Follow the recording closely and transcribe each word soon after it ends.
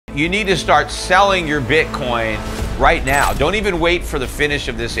You need to start selling your Bitcoin right now. Don't even wait for the finish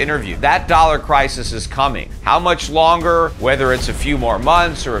of this interview. That dollar crisis is coming. How much longer, whether it's a few more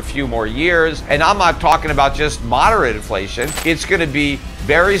months or a few more years, and I'm not talking about just moderate inflation, it's going to be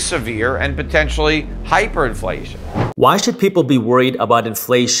very severe and potentially hyperinflation. Why should people be worried about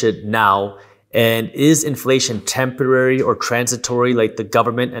inflation now? And is inflation temporary or transitory like the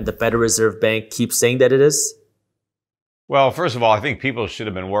government and the Federal Reserve Bank keep saying that it is? Well, first of all, I think people should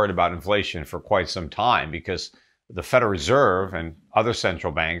have been worried about inflation for quite some time because the Federal Reserve and other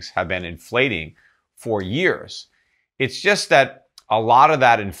central banks have been inflating for years. It's just that a lot of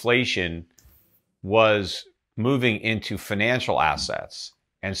that inflation was moving into financial assets.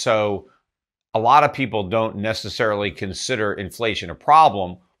 And so a lot of people don't necessarily consider inflation a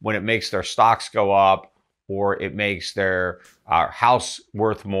problem when it makes their stocks go up or it makes their house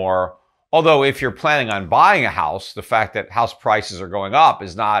worth more. Although if you're planning on buying a house, the fact that house prices are going up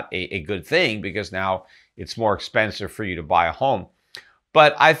is not a good thing because now it's more expensive for you to buy a home.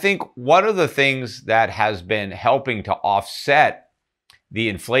 But I think one of the things that has been helping to offset the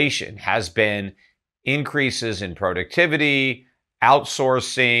inflation has been increases in productivity,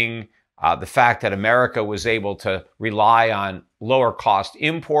 outsourcing, the fact that America was able to rely on lower cost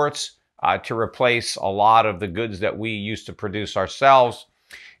imports to replace a lot of the goods that we used to produce ourselves.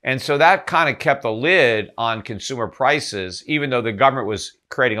 And so that kind of kept a lid on consumer prices, even though the government was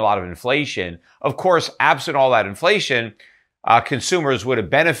creating a lot of inflation. Of course, absent all that inflation, consumers would have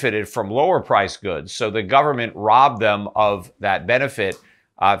benefited from lower price goods. So the government robbed them of that benefit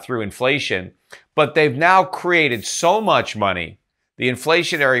through inflation. But they've now created so much money. The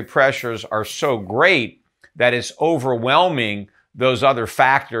inflationary pressures are so great that it's overwhelming those other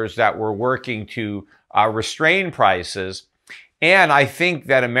factors that were working to restrain prices. And I think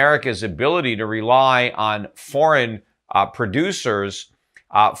that America's ability to rely on foreign producers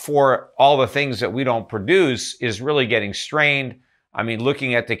for all the things that we don't produce is really getting strained. I mean,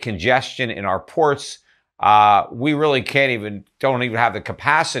 looking at the congestion in our ports, we really don't even have the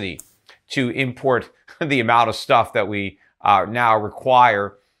capacity to import the amount of stuff that we now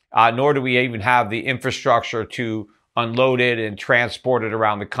require, nor do we even have the infrastructure to unload it and transport it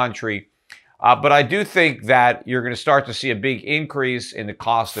around the country. But I do think that you're going to start to see a big increase in the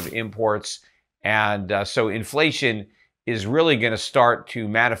cost of imports. And so inflation is really going to start to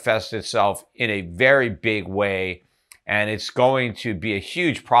manifest itself in a very big way. And it's going to be a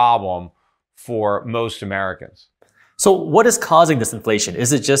huge problem for most Americans. So what is causing this inflation?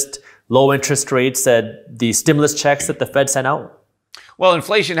 Is it just low interest rates and the stimulus checks that the Fed sent out? Well,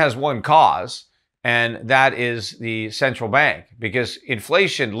 inflation has one cause, and that is the central bank, because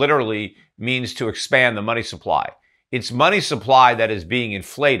inflation literally means to expand the money supply. It's money supply that is being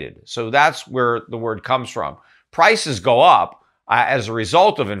inflated. So that's where the word comes from. Prices go up as a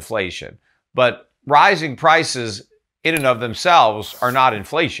result of inflation, but rising prices in and of themselves are not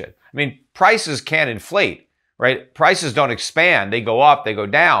inflation. I mean, prices can't inflate, right? Prices don't expand. They go up, they go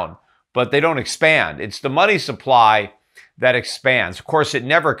down, but they don't expand. It's the money supply that expands. Of course, it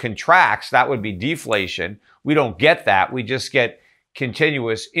never contracts. That would be deflation. We don't get that. We just get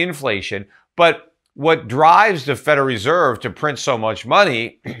continuous inflation. But what drives the Federal Reserve to print so much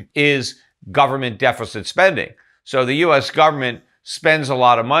money is government deficit spending. So the U.S. government spends a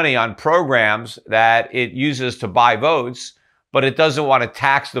lot of money on programs that it uses to buy votes, but it doesn't want to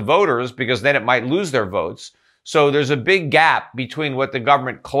tax the voters because then it might lose their votes. So there's a big gap between what the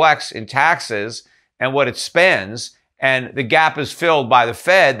government collects in taxes and what it spends. And the gap is filled by the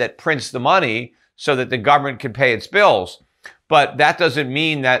Fed that prints the money so that the government can pay its bills. But that doesn't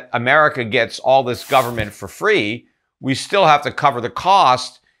mean that America gets all this government for free. We still have to cover the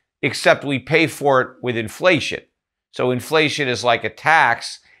cost, except we pay for it with inflation. So inflation is like a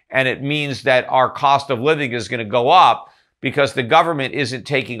tax, and it means that our cost of living is going to go up because the government isn't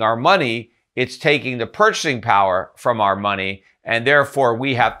taking our money, it's taking the purchasing power from our money, and therefore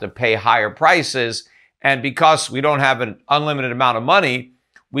we have to pay higher prices. And because we don't have an unlimited amount of money,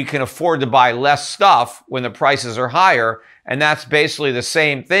 we can afford to buy less stuff when the prices are higher. And that's basically the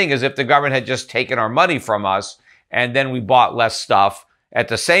same thing as if the government had just taken our money from us and then we bought less stuff at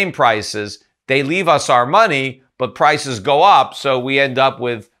the same prices. They leave us our money, but prices go up, so we end up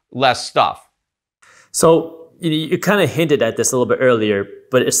with less stuff. So you kind of hinted at this a little bit earlier,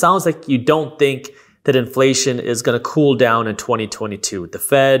 but it sounds like you don't think that inflation is going to cool down in 2022. The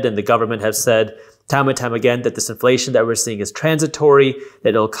Fed and the government have said time and time again that this inflation that we're seeing is transitory, that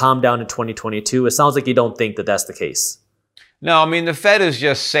it'll calm down in 2022. It sounds like you don't think that that's the case. No, I mean, the Fed is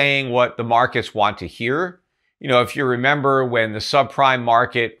just saying what the markets want to hear. You know, if you remember when the subprime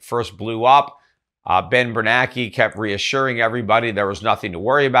market first blew up, Ben Bernanke kept reassuring everybody there was nothing to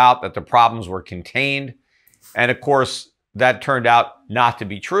worry about, that the problems were contained. And of course, that turned out not to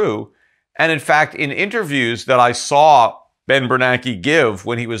be true. And in fact, in interviews that I saw Ben Bernanke give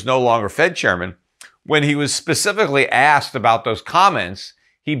when he was no longer Fed chairman, when he was specifically asked about those comments,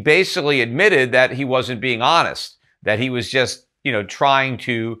 he basically admitted that he wasn't being honest, that he was just, trying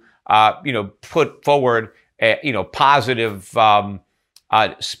to, put forward a, positive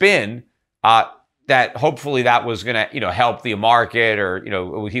spin that hopefully that was going to, help the market,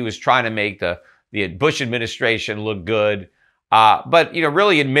 or, he was trying to make the Bush administration look good, but,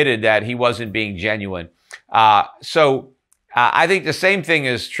 really admitted that he wasn't being genuine. So I think the same thing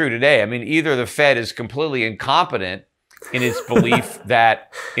is true today. I mean, either the Fed is completely incompetent in its belief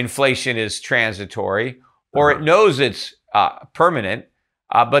that inflation is transitory, or it knows it's permanent,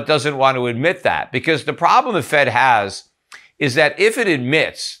 but doesn't want to admit that. Because the problem the Fed has is that if it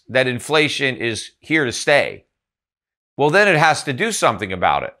admits that inflation is here to stay, well, then it has to do something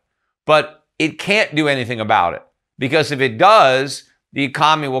about it. But it can't do anything about it, because if it does, the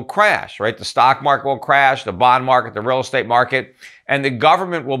economy will crash, right? The stock market will crash, the bond market, the real estate market, and the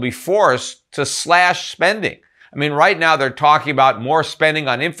government will be forced to slash spending. I mean, right now they're talking about more spending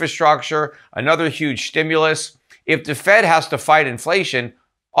on infrastructure, another huge stimulus. If the Fed has to fight inflation,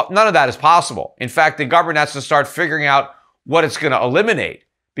 none of that is possible. In fact, the government has to start figuring out what it's going to eliminate,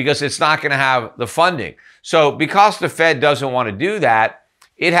 because it's not going to have the funding. So because the Fed doesn't want to do that,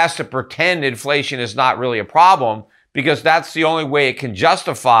 it has to pretend inflation is not really a problem, because that's the only way it can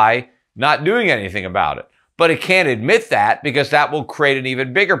justify not doing anything about it. But it can't admit that, because that will create an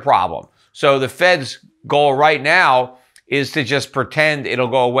even bigger problem. So the Fed's goal right now is to just pretend it'll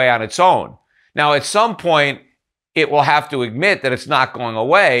go away on its own. Now, at some point, it will have to admit that it's not going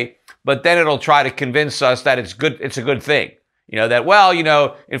away, but then it'll try to convince us that it's good. It's a good thing.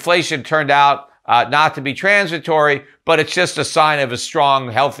 Inflation turned out not to be transitory, but it's just a sign of a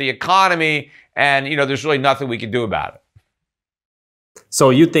strong, healthy economy. And, there's really nothing we can do about it. So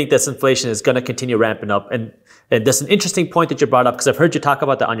you think this inflation is going to continue ramping up. And that's an interesting point that you brought up, because I've heard you talk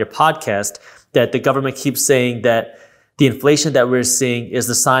about that on your podcast, that the government keeps saying that the inflation that we're seeing is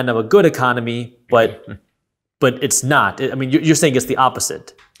the sign of a good economy, but it's not. I mean, you're saying it's the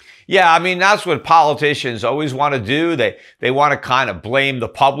opposite. Yeah, I mean, that's what politicians always want to do. They want to kind of blame the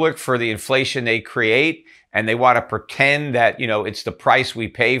public for the inflation they create, and they want to pretend that, it's the price we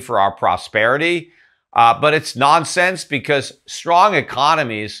pay for our prosperity. But it's nonsense, because strong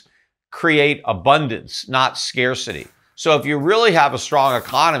economies create abundance, not scarcity. So if you really have a strong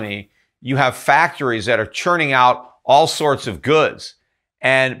economy, you have factories that are churning out all sorts of goods.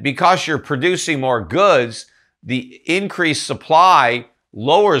 And because you're producing more goods, the increased supply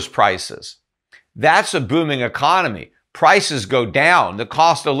lowers prices. That's a booming economy. Prices go down, the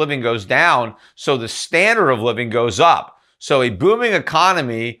cost of living goes down, so the standard of living goes up. So a booming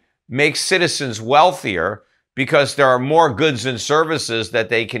economy makes citizens wealthier because there are more goods and services that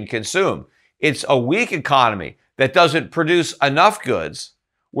they can consume. It's a weak economy that doesn't produce enough goods,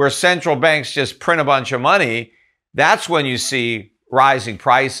 where central banks just print a bunch of money. That's when you see rising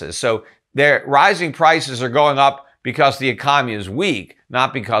prices. So their rising prices are going up because the economy is weak,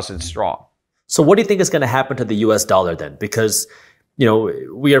 not because it's strong. So what do you think is going to happen to the US dollar then? Because,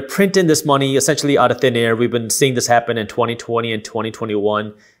 we are printing this money essentially out of thin air. We've been seeing this happen in 2020 and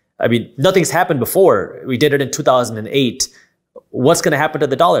 2021. I mean, nothing's happened before. We did it in 2008. What's going to happen to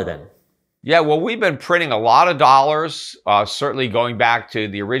the dollar then? Yeah, well, we've been printing a lot of dollars, certainly going back to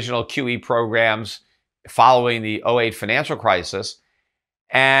the original QE programs following the '08 financial crisis.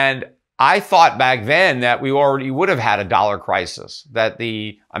 And I thought back then that we already would have had a dollar crisis, that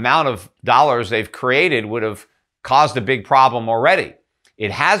the amount of dollars they've created would have caused a big problem already.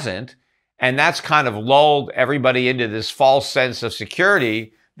 It hasn't. And that's kind of lulled everybody into this false sense of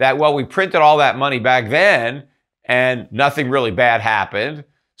security that, well, we printed all that money back then and nothing really bad happened.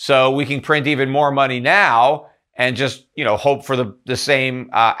 So we can print even more money now and just, hope for the same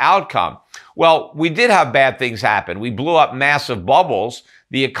outcome. Well, we did have bad things happen. We blew up massive bubbles.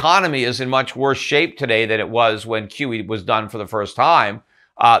 The economy is in much worse shape today than it was when QE was done for the first time.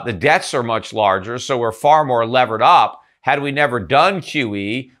 The debts are much larger, so we're far more levered up. Had we never done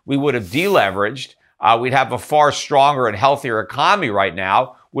QE, we would have deleveraged. We'd have a far stronger and healthier economy right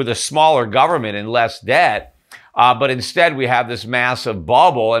now with a smaller government and less debt. But instead, we have this massive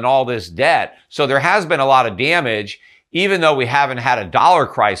bubble and all this debt. So there has been a lot of damage, even though we haven't had a dollar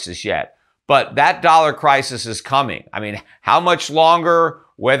crisis yet. But that dollar crisis is coming. I mean, how much longer,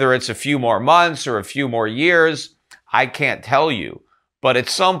 whether it's a few more months or a few more years, I can't tell you. But at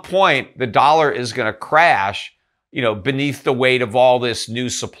some point, the dollar is going to crash, beneath the weight of all this new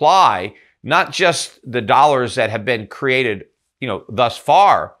supply, not just the dollars that have been created, thus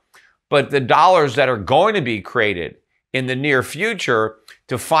far, but the dollars that are going to be created in the near future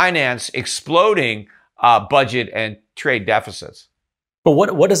to finance exploding budget and trade deficits. But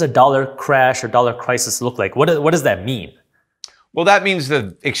what does a dollar crash or dollar crisis look like? What does that mean? Well, that means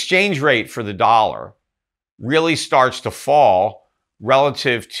the exchange rate for the dollar really starts to fall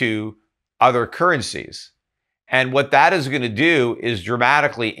relative to other currencies. And what that is going to do is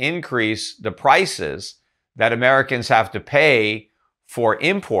dramatically increase the prices that Americans have to pay for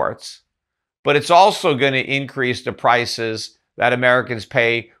imports, but it's also going to increase the prices that Americans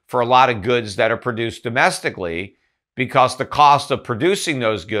pay for a lot of goods that are produced domestically, because the cost of producing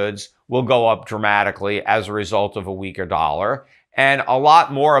those goods will go up dramatically as a result of a weaker dollar. And a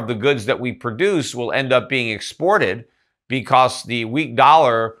lot more of the goods that we produce will end up being exported because the weak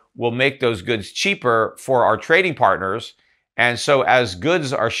dollar will make those goods cheaper for our trading partners. And so as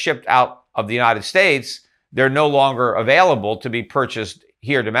goods are shipped out of the United States, they're no longer available to be purchased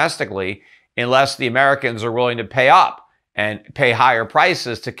here domestically unless the Americans are willing to pay up and pay higher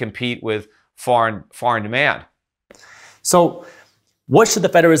prices to compete with foreign demand. So what should the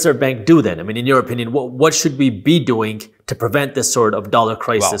Federal Reserve Bank do then? I mean, in your opinion, what should we be doing to prevent this sort of dollar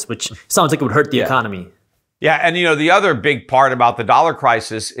crisis, which sounds like it would hurt the economy? Yeah, and the other big part about the dollar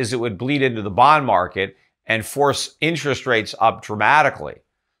crisis is it would bleed into the bond market and force interest rates up dramatically.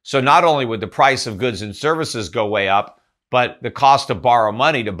 So not only would the price of goods and services go way up, but the cost to borrow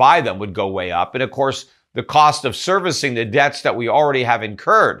money to buy them would go way up. And of course, the cost of servicing the debts that we already have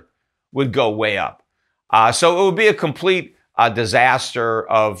incurred would go way up. So it would be a complete disaster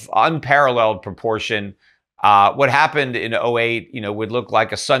of unparalleled proportion. What happened in '08, would look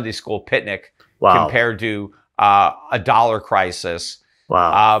like a Sunday school picnic compared to a dollar crisis.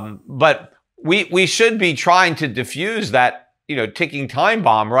 Wow. But we should be trying to diffuse that, ticking time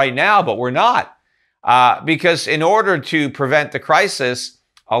bomb right now, but we're not. Because in order to prevent the crisis,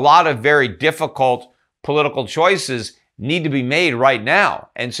 a lot of very difficult political choices need to be made right now.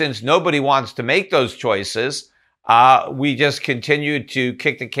 And since nobody wants to make those choices, we just continue to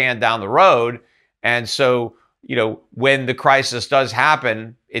kick the can down the road. And so, when the crisis does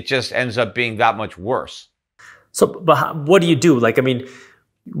happen, it just ends up being that much worse. So, but what do you do? Like, I mean,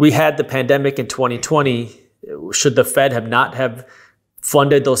 we had the pandemic in 2020. Should the Fed not have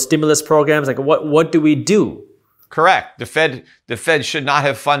funded those stimulus programs? Like, what do we do? Correct. The Fed should not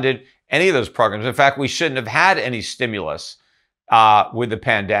have funded any of those programs. In fact, we shouldn't have had any stimulus with the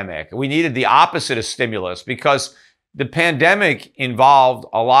pandemic. We needed the opposite of stimulus because the pandemic involved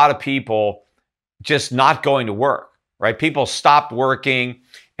a lot of people just not going to work, right? People stopped working,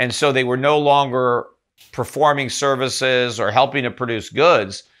 and so they were no longer performing services or helping to produce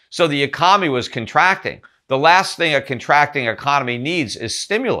goods. So the economy was contracting. The last thing a contracting economy needs is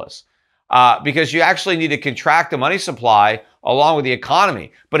stimulus, because you actually need to contract the money supply along with the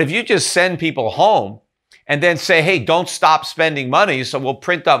economy. But if you just send people home and then say, hey, don't stop spending money, so we'll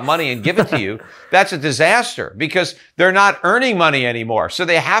print up money and give it to you, that's a disaster because they're not earning money anymore. So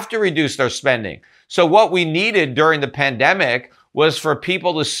they have to reduce their spending. So what we needed during the pandemic was for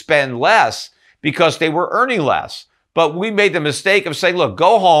people to spend less because they were earning less. But we made the mistake of saying, look,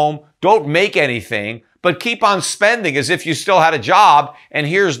 go home, don't make anything, but keep on spending as if you still had a job, and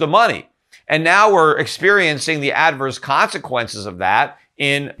here's the money. And now we're experiencing the adverse consequences of that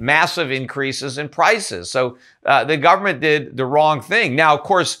in massive increases in prices. So the government did the wrong thing. Now, of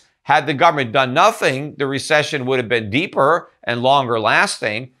course, had the government done nothing, the recession would have been deeper and longer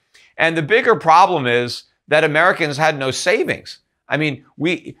lasting. And the bigger problem is that Americans had no savings. I mean,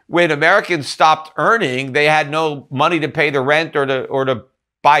 when Americans stopped earning, they had no money to pay the rent or to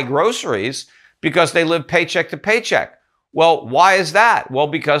buy groceries because they lived paycheck to paycheck. Well, why is that? Well,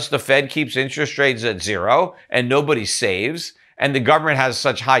 because the Fed keeps interest rates at zero and nobody saves, and the government has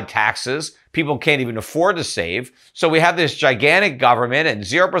such high taxes, people can't even afford to save. So we have this gigantic government and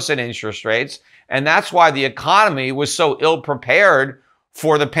 0% interest rates, and that's why the economy was so ill-prepared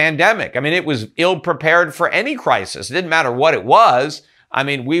for the pandemic. I mean, it was ill-prepared for any crisis. It didn't matter what it was. I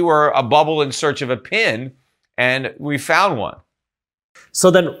mean, we were a bubble in search of a pin, and we found one. So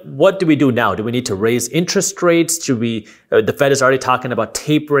then what do we do now? Do we need to raise interest rates? Should we, the Fed is already talking about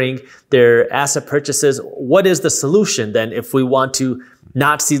tapering their asset purchases. What is the solution then if we want to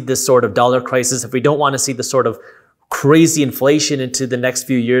not see this sort of dollar crisis, if we don't want to see the sort of crazy inflation into the next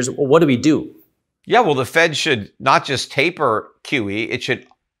few years? What do we do? Yeah, well, the Fed should not just taper QE, it should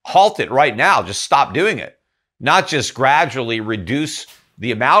halt it right now, just stop doing it. Not just gradually reduce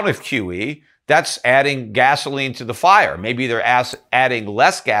the amount of QE. That's adding gasoline to the fire. Maybe they're adding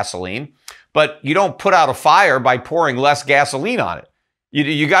less gasoline, but you don't put out a fire by pouring less gasoline on it.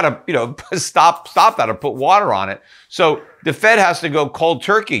 You got to, stop that or put water on it. So the Fed has to go cold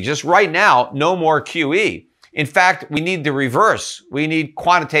turkey. Just right now, no more QE. In fact, we need the reverse. We need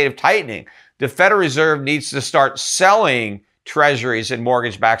quantitative tightening. The Federal Reserve needs to start selling treasuries and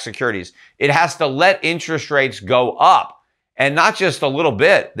mortgage-backed securities. It has to let interest rates go up, and not just a little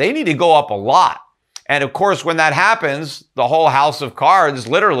bit. They need to go up a lot. And of course, when that happens, the whole house of cards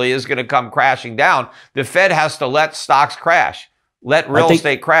literally is going to come crashing down. The Fed has to let stocks crash, let real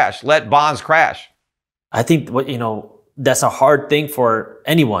estate crash, let bonds crash. I think that's a hard thing for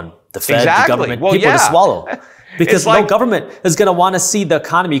anyone, the Fed, exactly. the government, people to swallow. Because no government is going to want to see the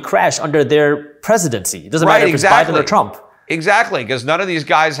economy crash under their presidency. It doesn't matter if it's Biden or Trump. Exactly, because none of these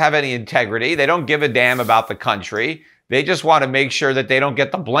guys have any integrity. They don't give a damn about the country. They just want to make sure that they don't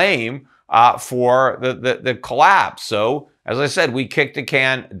get the blame for the collapse. So, as I said, we kicked the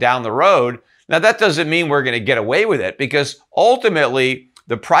can down the road. Now, that doesn't mean we're going to get away with it, because ultimately,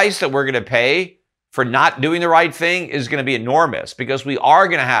 the price that we're going to pay for not doing the right thing is going to be enormous, because we are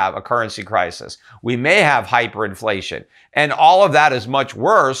going to have a currency crisis. We may have hyperinflation. And all of that is much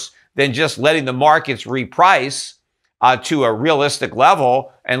worse than just letting the markets reprice to a realistic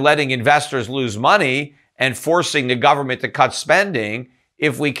level and letting investors lose money and forcing the government to cut spending.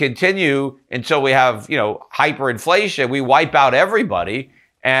 If we continue until we have, hyperinflation, we wipe out everybody,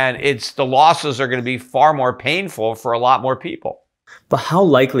 and the losses are going to be far more painful for a lot more people. But how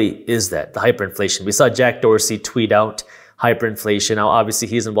likely is that, the hyperinflation? We saw Jack Dorsey tweet out hyperinflation. Now, obviously,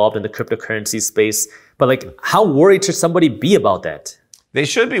 he's involved in the cryptocurrency space. But how worried should somebody be about that? They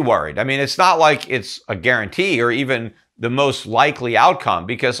should be worried. I mean, it's not like it's a guarantee or even the most likely outcome,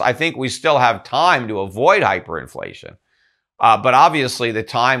 because I think we still have time to avoid hyperinflation. But obviously, the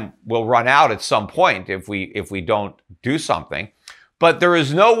time will run out at some point if we don't do something. But there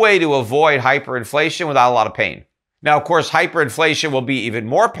is no way to avoid hyperinflation without a lot of pain. Now, of course, hyperinflation will be even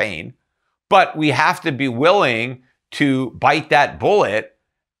more pain, but we have to be willing to bite that bullet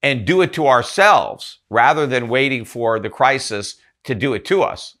and do it to ourselves rather than waiting for the crisis to do it to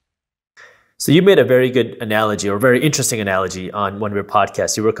us. So you made a very good analogy, or a very interesting analogy, on one of your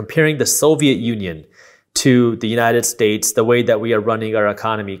podcasts. You were comparing the Soviet Union to the United States, the way that we are running our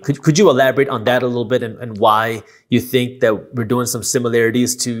economy. Could you elaborate on that a little bit, and why you think that we're doing some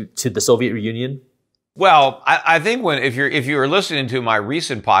similarities to the Soviet Union? Well, I think if you were listening to my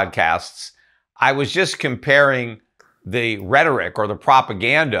recent podcasts, I was just comparing the rhetoric or the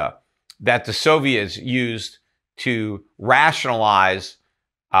propaganda that the Soviets used to rationalize,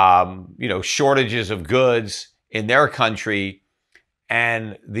 shortages of goods in their country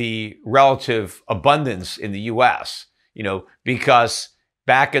and the relative abundance in the U.S. Because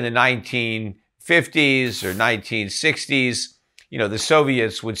back in the 1950s or 1960s, the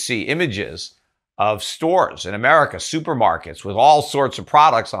Soviets would see images of stores in America, supermarkets with all sorts of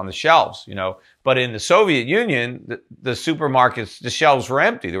products on the shelves, But in the Soviet Union, the supermarkets, the shelves were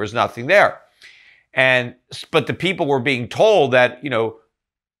empty. There was nothing there. But the people were being told that,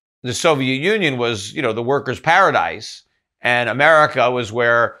 the Soviet Union was, the workers' paradise, and America was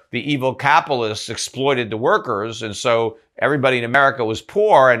where the evil capitalists exploited the workers. And so everybody in America was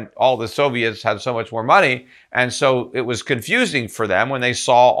poor, and all the Soviets had so much more money. And so it was confusing for them when they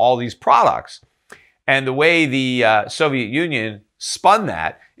saw all these products. And the way the Soviet Union spun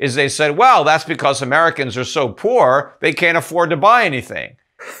that is they said, well, that's because Americans are so poor, they can't afford to buy anything.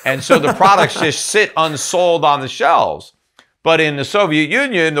 And so the products just sit unsold on the shelves. But in the Soviet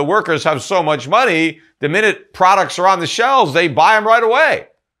Union, the workers have so much money, the minute products are on the shelves, they buy them right away.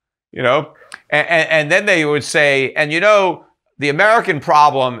 And then they would say, and the American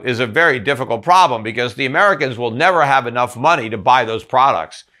problem is a very difficult problem, because the Americans will never have enough money to buy those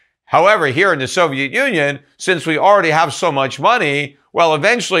products. However, here in the Soviet Union, since we already have so much money, well,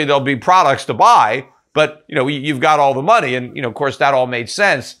 eventually there'll be products to buy, but, you've got all the money. And, of course, that all made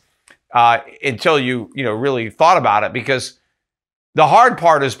sense until you really thought about it, because the hard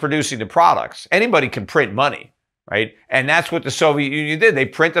part is producing the products. Anybody can print money, right? And that's what the Soviet Union did. They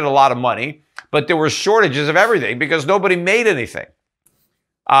printed a lot of money, but there were shortages of everything because nobody made anything.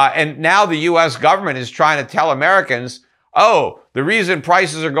 And now the U.S. government is trying to tell Americans, oh, the reason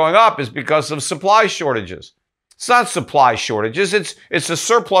prices are going up is because of supply shortages. It's not supply shortages. It's a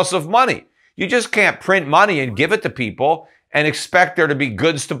surplus of money. You just can't print money and give it to people and expect there to be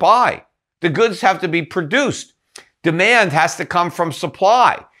goods to buy. The goods have to be produced. Demand has to come from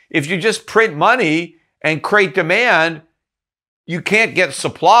supply. If you just print money and create demand, you can't get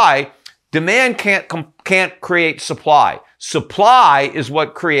supply. Demand can't create supply. Supply is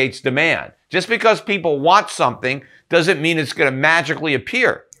what creates demand. Just because people want something doesn't mean it's going to magically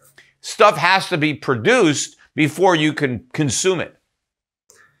appear. Stuff has to be produced before you can consume it.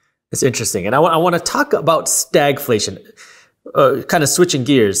 It's interesting. And I want to talk about stagflation, kind of switching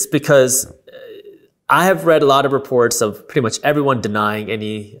gears, because I have read a lot of reports of pretty much everyone denying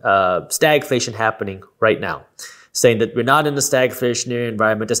any stagflation happening right now, saying that we're not in a stagflationary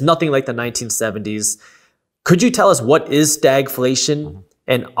environment. There's nothing like the 1970s. Could you tell us what is stagflation?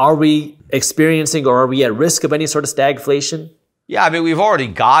 And are we experiencing or are we at risk of any sort of stagflation? Yeah, I mean, we've already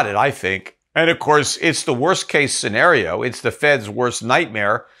got it, I think. And of course, it's the worst case scenario. It's the Fed's worst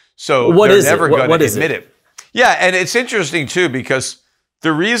nightmare. So they're never going to admit it. Yeah, and it's interesting, too, because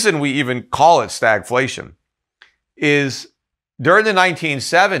the reason we even call it stagflation is during the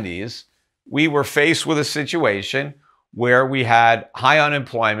 1970s, we were faced with a situation where we had high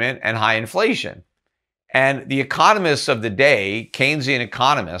unemployment and high inflation. And the economists of the day, Keynesian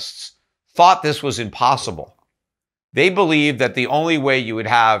economists, thought this was impossible. They believed that the only way you would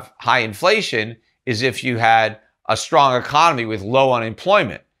have high inflation is if you had a strong economy with low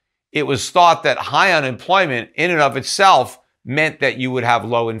unemployment. It was thought that high unemployment in and of itself meant that you would have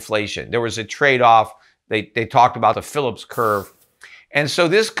low inflation. There was a trade-off. They talked about the Phillips curve. And so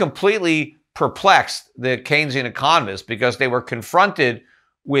this completely perplexed the Keynesian economists because they were confronted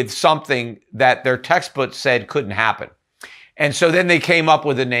with something that their textbook said couldn't happen. And so then they came up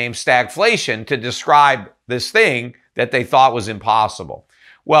with the name stagflation to describe this thing that they thought was impossible.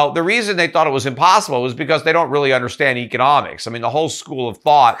 Well, the reason they thought it was impossible was because they don't really understand economics. I mean, the whole school of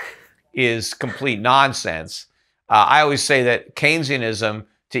thought is complete nonsense. I always say that Keynesianism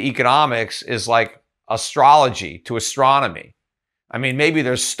to economics is like astrology to astronomy. I mean, maybe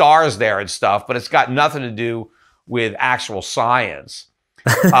there's stars there and stuff, but it's got nothing to do with actual science.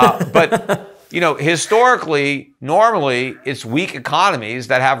 But, you know, historically, normally, it's weak economies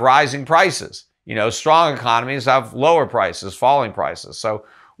that have rising prices. You know, strong economies have lower prices, falling prices. So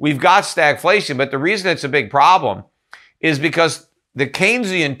we've got stagflation, but the reason it's a big problem is because the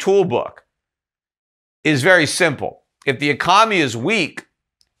Keynesian toolbook is very simple. If the economy is weak,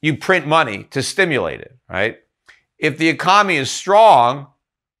 you print money to stimulate it, right? If the economy is strong,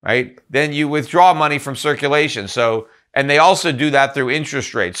 right, then you withdraw money from circulation. So, and they also do that through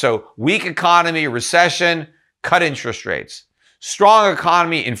interest rates. So weak economy, recession, cut interest rates. Strong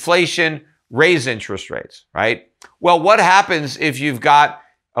economy, inflation, raise interest rates, right? Well, what happens if you've got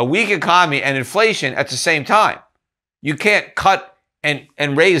a weak economy and inflation at the same time? You can't cut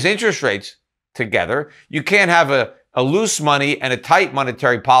and raise interest rates together. You can't have a loose money and a tight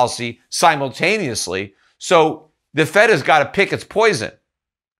monetary policy simultaneously. So the Fed has got to pick its poison,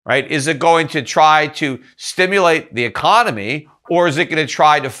 right? Is it going to try to stimulate the economy, or is it going to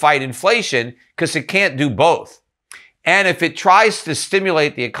try to fight inflation? Because it can't do both. And if it tries to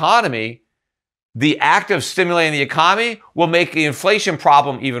stimulate the economy, the act of stimulating the economy will make the inflation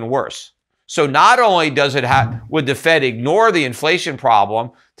problem even worse. So not only does it would the Fed ignore the inflation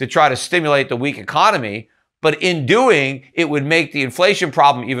problem to try to stimulate the weak economy, but in doing, it would make the inflation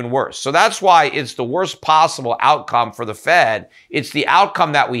problem even worse. So that's why it's the worst possible outcome for the Fed. It's the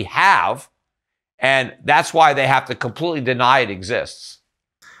outcome that we have, and that's why they have to completely deny it exists.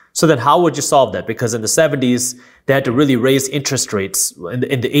 So then how would you solve that? Because in the 70s, they had to really raise interest rates in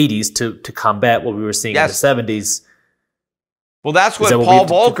the 80s to combat what we were seeing in the 70s. Well, that's what Paul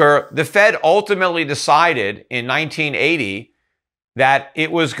Volcker, the Fed ultimately decided in 1980 that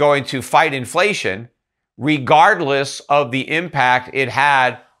it was going to fight inflation regardless of the impact it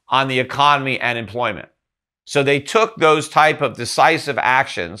had on the economy and employment. So they took those type of decisive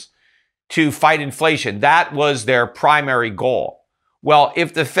actions to fight inflation. That was their primary goal. Well,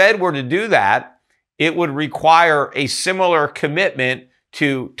 if the Fed were to do that, it would require a similar commitment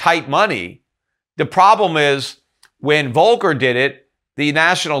to tight money. The problem is, when Volcker did it, the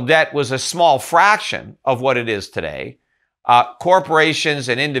national debt was a small fraction of what it is today. Corporations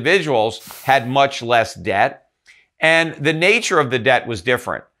and individuals had much less debt, and the nature of the debt was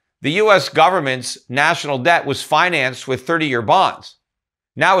different. The U.S. government's national debt was financed with 30-year bonds.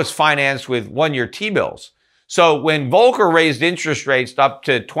 Now it's financed with one-year T-bills. So when Volcker raised interest rates up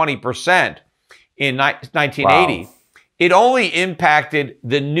to 20% in 1980, it only impacted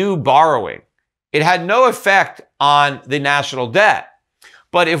the new borrowing. It had no effect on the national debt.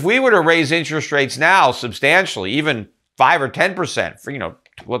 But if we were to raise interest rates now substantially, even 5 or 10%,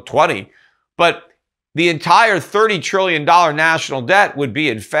 for 20, but the entire $30 trillion national debt would be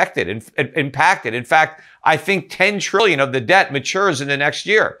impacted. In fact, I think 10 trillion of the debt matures in the next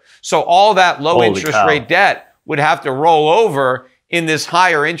year. So all that low interest rate debt would have to roll over in this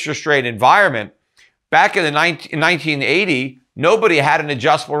higher interest rate environment. Back in 1980, nobody had an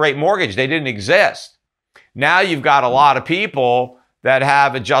adjustable rate mortgage. They didn't exist. Now you've got a lot of people that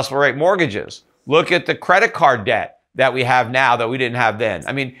have adjustable rate mortgages. Look at the credit card debt that we have now that we didn't have then.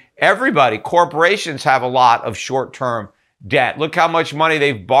 I mean, everybody, corporations have a lot of short-term debt. Look how much money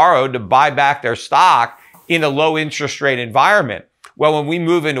they've borrowed to buy back their stock in a low interest rate environment. Well, when we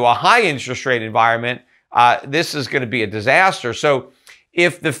move into a high interest rate environment, this is going to be a disaster. So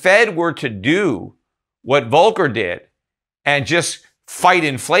if the Fed were to do what Volcker did and just fight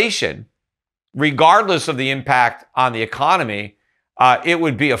inflation, regardless of the impact on the economy, it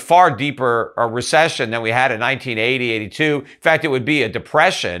would be a far deeper recession than we had in 1980, 82. In fact, it would be a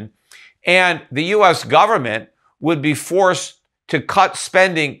depression. And the U.S. government would be forced to cut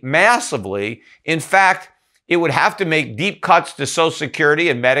spending massively. In fact, it would have to make deep cuts to Social Security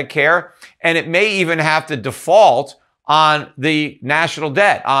and Medicare, and it may even have to default on the national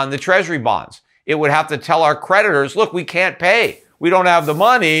debt, on the Treasury bonds. It would have to tell our creditors, look, we can't pay. We don't have the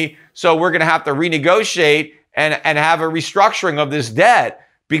money, so we're going to have to renegotiate and have a restructuring of this debt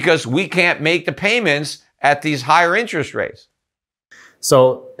because we can't make the payments at these higher interest rates.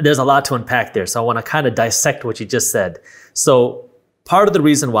 So there's a lot to unpack there. So I want to kind of dissect what you just said. So part of the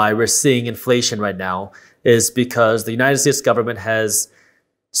reason why we're seeing inflation right now is because the United States government has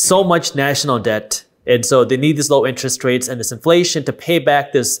so much national debt. And so they need these low interest rates and this inflation to pay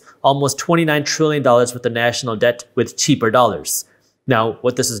back this almost $29 trillion worth of national debt with cheaper dollars. Now,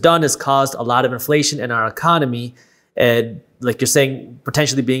 what this has done is caused a lot of inflation in our economy. And like you're saying,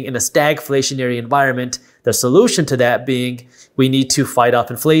 potentially being in a stagflationary environment, the solution to that being we need to fight off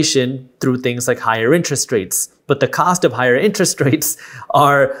inflation through things like higher interest rates. But the cost of higher interest rates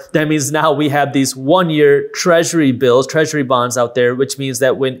that means now we have these 1-year treasury bills, treasury bonds out there, which means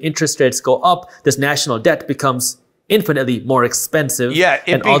that when interest rates go up, this national debt becomes infinitely more expensive. Yeah,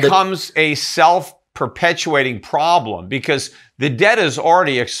 it becomes a self-perpetuating problem because the debt is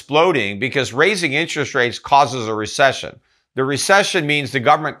already exploding because raising interest rates causes a recession. The recession means the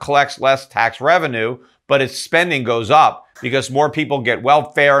government collects less tax revenue, but its spending goes up because more people get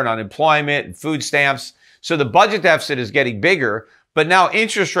welfare and unemployment and food stamps. So the budget deficit is getting bigger, but now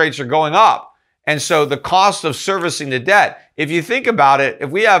interest rates are going up. And so the cost of servicing the debt, if you think about it, if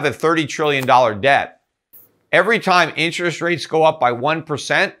we have a $30 trillion debt, every time interest rates go up by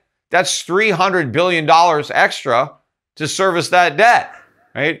 1%, that's $300 billion extra to service that debt,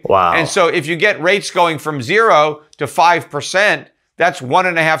 right? Wow. And so if you get rates going from 0 to 5%, that's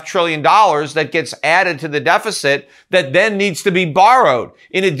 $1.5 trillion that gets added to the deficit that then needs to be borrowed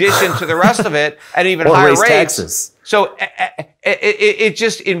in addition to the rest of it at even higher rates. Taxes. So it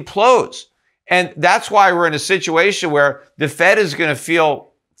just implodes. And that's why we're in a situation where the Fed is going to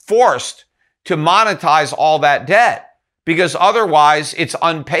feel forced to monetize all that debt because otherwise it's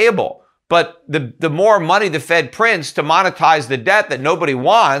unpayable. But the more money the Fed prints to monetize the debt that nobody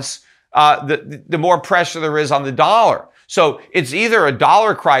wants, the more pressure there is on the dollar. So it's either a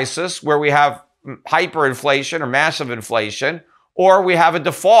dollar crisis where we have hyperinflation or massive inflation, or we have a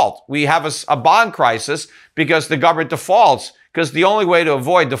default. We have a bond crisis because the government defaults, because the only way to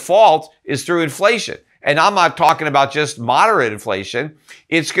avoid default is through inflation. And I'm not talking about just moderate inflation.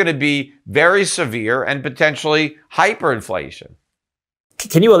 It's going to be very severe and potentially hyperinflation.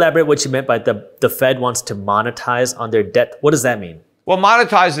 Can you elaborate what you meant by the Fed wants to monetize on their debt? What does that mean? Well,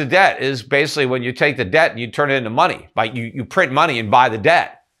 monetize the debt is basically when you take the debt and you turn it into money. Like you print money and buy the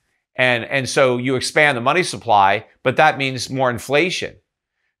debt. And so you expand the money supply, but that means more inflation.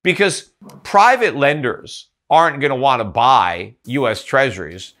 Because private lenders aren't going to want to buy U.S.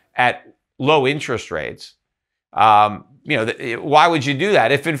 Treasuries at low interest rates. Why would you do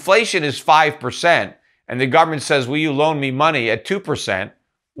that? If inflation is 5% and the government says, will you loan me money at 2%,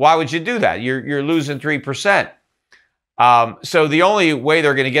 why would you do that? You're losing 3%. So the only way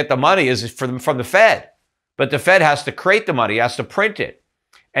they're going to get the money is from the Fed. But the Fed has to create the money, has to print it.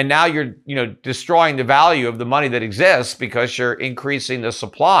 And now you're destroying the value of the money that exists because you're increasing the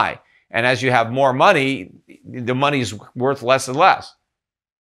supply. And as you have more money, the money's worth less and less.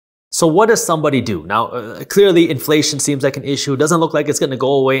 So what does somebody do? Now, clearly inflation seems like an issue. It doesn't look like it's going to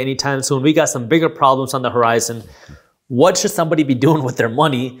go away anytime soon. We got some bigger problems on the horizon. What should somebody be doing with their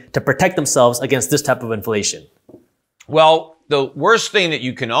money to protect themselves against this type of inflation? Well, the worst thing that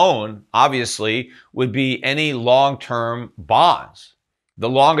you can own, obviously, would be any long-term bonds. The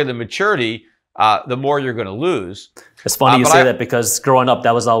longer the maturity, the more you're going to lose. It's funny you say that because growing up,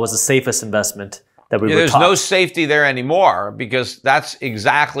 that was always the safest investment that we were taught. There's no safety there anymore because that's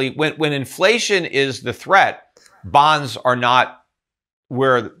exactly when inflation is the threat, bonds are not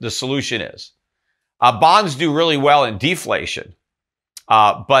where the solution is. Bonds do really well in deflation,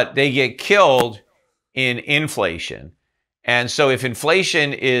 but they get killed in inflation. And so if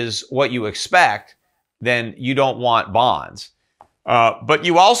inflation is what you expect, then you don't want bonds. But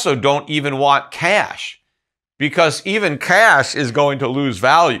you also don't even want cash because even cash is going to lose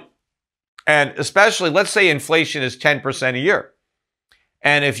value. And especially, let's say inflation is 10% a year.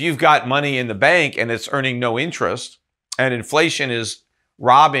 And if you've got money in the bank and it's earning no interest, and inflation is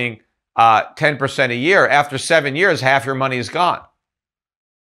robbing 10% a year, after 7 years, half your money is gone,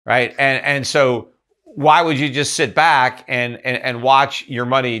 right? And so why would you just sit back and watch your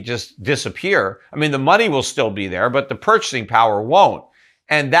money just disappear? I mean, the money will still be there, but the purchasing power won't.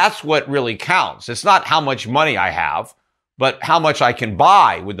 And that's what really counts. It's not how much money I have, but how much I can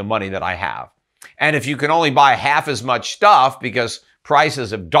buy with the money that I have. And if you can only buy half as much stuff because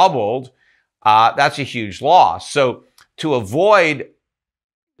prices have doubled, that's a huge loss. So to avoid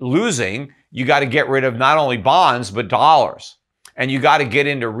losing, you got to get rid of not only bonds, but dollars. And you got to get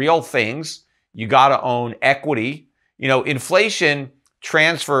into real things. You got to own equity. You know, inflation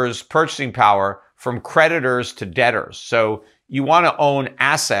transfers purchasing power from creditors to debtors. So you want to own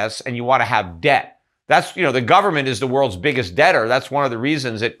assets and you want to have debt. That's, you know, the government is the world's biggest debtor. That's one of the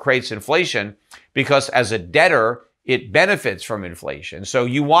reasons it creates inflation, because as a debtor, it benefits from inflation. So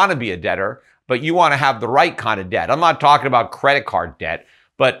you want to be a debtor, but you want to have the right kind of debt. I'm not talking about credit card debt,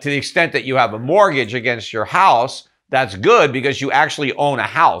 but to the extent that you have a mortgage against your house, that's good because you actually own a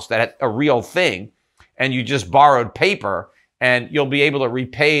house, that's a real thing, and you just borrowed paper, and you'll be able to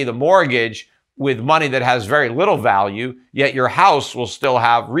repay the mortgage with money that has very little value, yet your house will still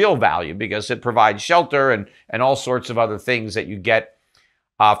have real value because it provides shelter and all sorts of other things that you get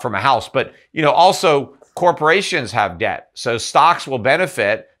from a house. But, you know, also corporations have debt. So stocks will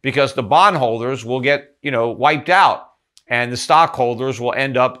benefit because the bondholders will get, you know, wiped out, and the stockholders will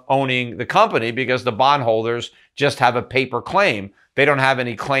end up owning the company because the bondholders just have a paper claim. They don't have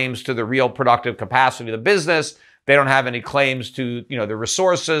any claims to the real productive capacity of the business. They don't have any claims to, you know, the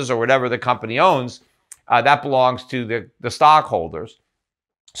resources or whatever the company owns. That belongs to the stockholders.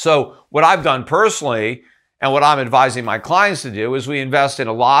 So what I've done personally, and what I'm advising my clients to do, is we invest in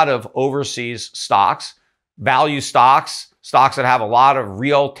a lot of overseas stocks, value stocks, stocks that have a lot of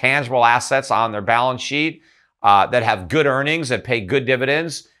real tangible assets on their balance sheet, that have good earnings, that pay good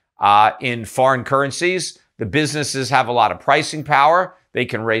dividends in foreign currencies. The businesses have a lot of pricing power. They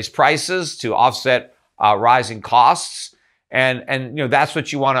can raise prices to offset rising costs. And you know, that's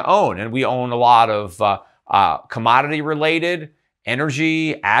what you want to own. And we own a lot of commodity related,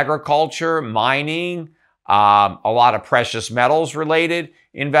 energy, agriculture, mining, a lot of precious metals related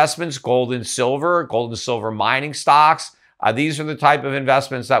investments, gold and silver mining stocks. These are the type of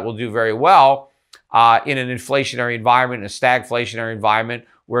investments that will do very well in an inflationary environment, in a stagflationary environment.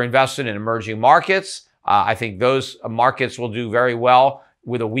 We're invested in emerging markets. I think those markets will do very well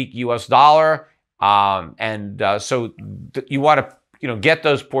with a weak US dollar. So you want to, you know, get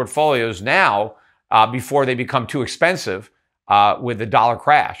those portfolios now before they become too expensive with the dollar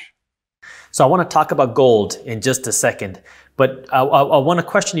crash. So I want to talk about gold in just a second, but I want to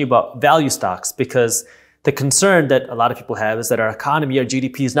question you about value stocks, because the concern that a lot of people have is that our economy, our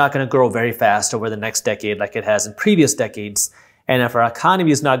GDP, is not going to grow very fast over the next decade like it has in previous decades. And if our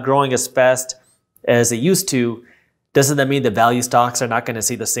economy is not growing as fast as it used to, doesn't that mean the value stocks are not going to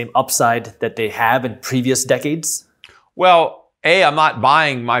see the same upside that they have in previous decades? Well, I'm not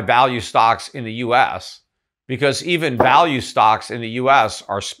buying my value stocks in the US because even value stocks in the US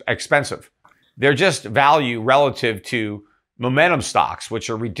are expensive. They're just value relative to momentum stocks,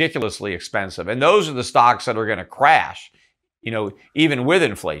 which are ridiculously expensive. And those are the stocks that are going to crash, you know, even with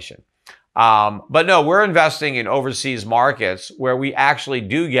inflation. But no, we're investing in overseas markets where we actually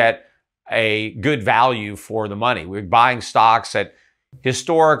do get a good value for the money. We're buying stocks at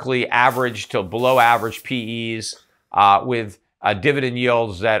historically average to below average PEs with dividend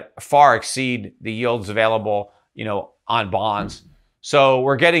yields that far exceed the yields available, you know, on bonds. So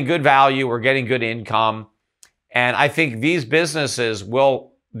we're getting good value, we're getting good income, and I think these businesses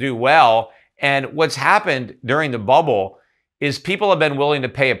will do well. And what's happened during the bubble is people have been willing to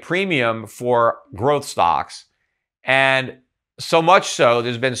pay a premium for growth stocks. And so much so,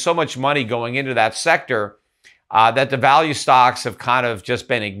 there's been so much money going into that sector that the value stocks have kind of just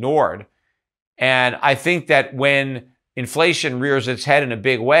been ignored. And I think that when inflation rears its head in a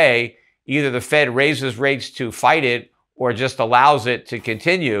big way, either the Fed raises rates to fight it or just allows it to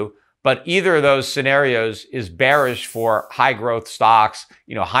continue. But either of those scenarios is bearish for high growth stocks,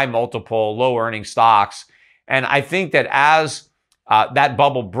 you know, high multiple, low earning stocks. And I think that as that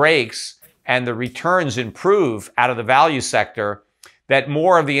bubble breaks and the returns improve out of the value sector, that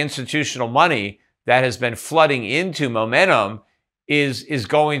more of the institutional money that has been flooding into momentum is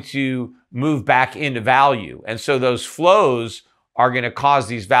going to move back into value. And so those flows are going to cause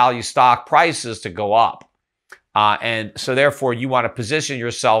these value stock prices to go up. And so therefore you want to position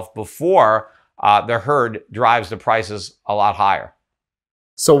yourself before the herd drives the prices a lot higher.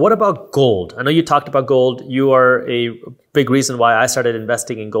 So what about gold? I know you talked about gold. You are a big reason why I started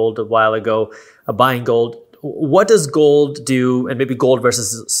investing in gold a while ago, buying gold. What does gold do, and maybe gold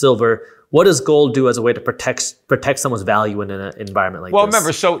versus silver, what does gold do as a way to protect someone's value in an environment like this? Well,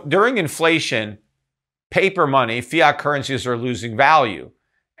 remember, so during inflation, paper money, fiat currencies are losing value.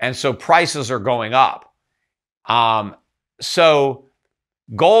 And so prices are going up. So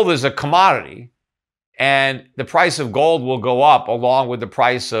gold is a commodity, and the price of gold will go up along with the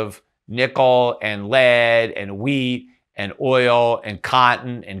price of nickel and lead and wheat and oil and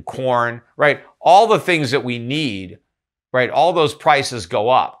cotton and corn, right? All the things that we need, right? All those prices go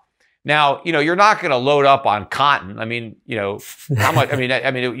up. Now, you're not going to load up on cotton. I mean, how much? I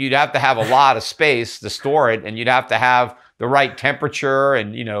mean, you'd have to have a lot of space to store it, and you'd have to have the right temperature,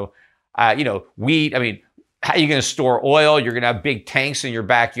 and wheat. I mean, how are you going to store oil? You're going to have big tanks in your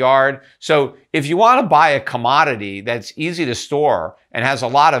backyard. So, if you want to buy a commodity that's easy to store and has a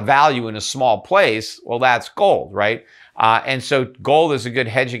lot of value in a small place, well, that's gold, right? And so, gold is a good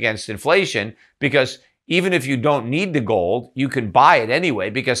hedge against inflation, because even if you don't need the gold, you can buy it anyway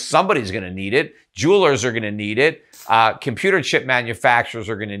because somebody's going to need it. Jewelers are going to need it. Computer chip manufacturers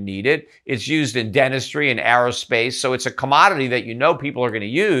are going to need it. It's used in dentistry and aerospace. So it's a commodity that people are going to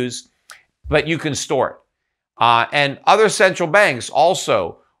use, but you can store it. And other central banks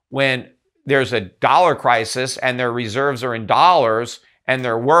also, when there's a dollar crisis and their reserves are in dollars and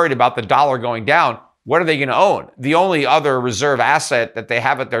they're worried about the dollar going down, what are they going to own? The only other reserve asset that they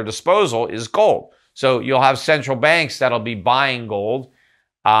have at their disposal is gold. So you'll have central banks that'll be buying gold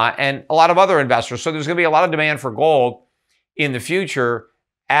and a lot of other investors. So there's going to be a lot of demand for gold in the future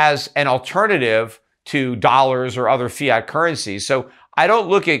as an alternative to dollars or other fiat currencies. So I don't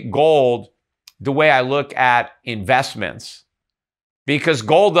look at gold the way I look at investments, because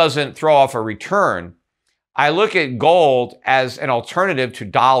gold doesn't throw off a return. I look at gold as an alternative to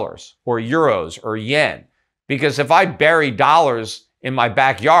dollars or euros or yen, because if I bury dollars in my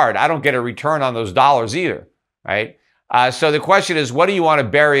backyard, I don't get a return on those dollars either, right? So the question is, what do you want to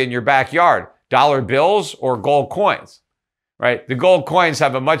bury in your backyard? Dollar bills or gold coins, right? The gold coins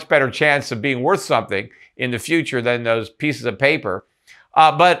have a much better chance of being worth something in the future than those pieces of paper.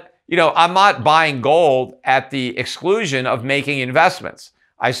 But I'm not buying gold at the exclusion of making investments.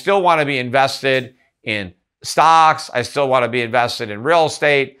 I still want to be invested in stocks. I still want to be invested in real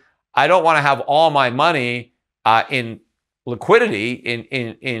estate. I don't want to have all my money in liquidity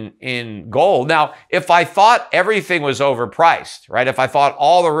in gold. Now, if I thought everything was overpriced, right? If I thought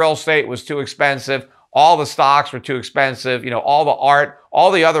all the real estate was too expensive, all the stocks were too expensive, all the art,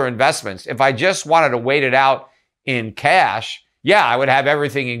 all the other investments, if I just wanted to wait it out in cash, yeah, I would have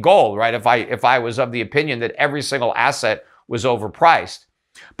everything in gold, right? If I was of the opinion that every single asset was overpriced.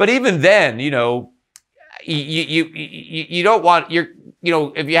 But even then, you don't want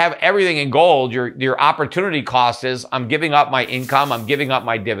if you have everything in gold, your opportunity cost is, I'm giving up my income, I'm giving up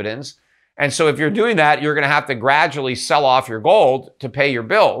my dividends. And so if you're doing that, you're going to have to gradually sell off your gold to pay your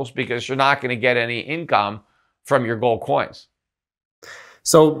bills, because you're not going to get any income from your gold coins.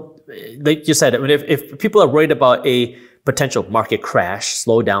 So like you said, I mean, if people are worried about a potential market crash,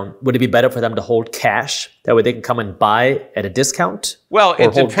 slowdown, would it be better for them to hold cash? That way they can come and buy at a discount? Well,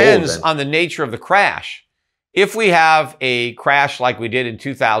 it depends on the nature of the crash. If we have a crash like we did in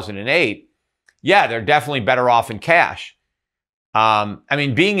 2008, yeah, they're definitely better off in cash. I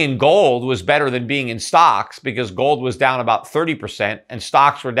mean, being in gold was better than being in stocks, because gold was down about 30% and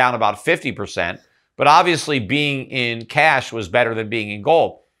stocks were down about 50%. But obviously being in cash was better than being in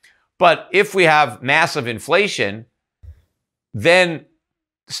gold. But if we have massive inflation, then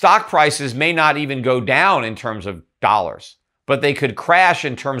stock prices may not even go down in terms of dollars, but they could crash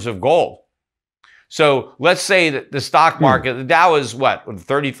in terms of gold. So let's say that the stock market, the Dow is what?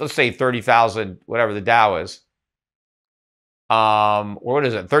 30, let's say 30,000, whatever the Dow is. Or what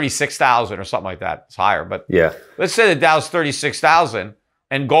is it? 36,000 or something like that. It's higher, but yeah. Let's say the Dow's 36,000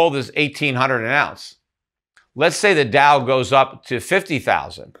 and gold is 1,800 an ounce. Let's say the Dow goes up to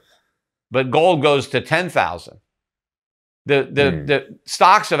 50,000, but gold goes to 10,000. The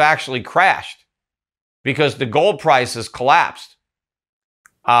stocks have actually crashed because the gold price has collapsed.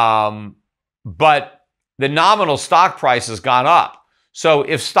 But the nominal stock price has gone up. So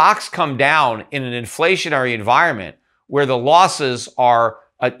if stocks come down in an inflationary environment where the losses are,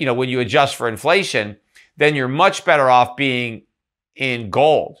 when you adjust for inflation, then you're much better off being in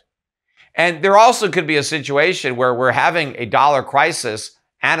gold. And there also could be a situation where we're having a dollar crisis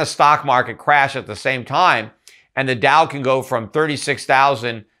and a stock market crash at the same time, and the Dow can go from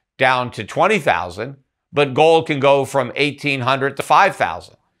 36,000 down to 20,000, but gold can go from 1,800 to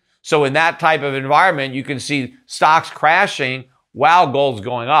 5,000. So in that type of environment, you can see stocks crashing while gold's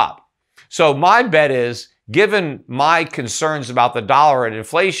going up. So my bet is, given my concerns about the dollar and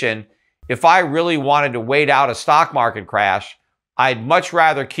inflation, if I really wanted to wait out a stock market crash, I'd much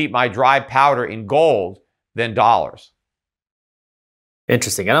rather keep my dry powder in gold than dollars.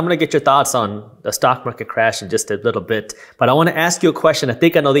 Interesting. And I'm going to get your thoughts on the stock market crash in just a little bit. But I want to ask you a question I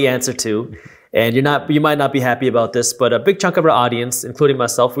think I know the answer to. And you might not be happy about this, but a big chunk of our audience, including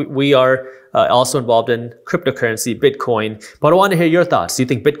myself, we are also involved in cryptocurrency, Bitcoin. But I want to hear your thoughts. Do you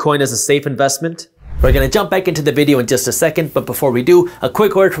think Bitcoin is a safe investment? We're going to jump back into the video in just a second, but before we do, a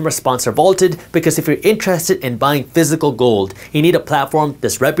quick word from our sponsor, Vaulted, because if you're interested in buying physical gold, you need a platform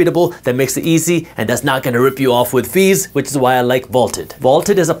that's reputable, that makes it easy, and that's not going to rip you off with fees, which is why I like Vaulted.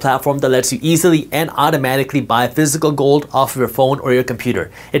 Vaulted is a platform that lets you easily and automatically buy physical gold off of your phone or your computer.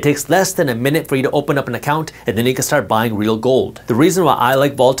 It takes less than a minute for you to open up an account, and then you can start buying real gold. The reason why I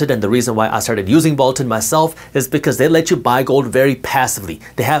like Vaulted and the reason why I started using Vaulted myself is because they let you buy gold very passively.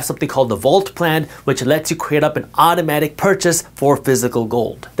 They have something called the Vault Plan, which lets you create up an automatic purchase for physical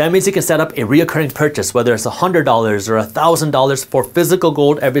gold. That means you can set up a reoccurring purchase, whether it's $100 or $1,000 for physical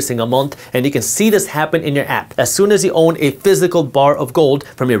gold every single month, and you can see this happen in your app. As soon as you own a physical bar of gold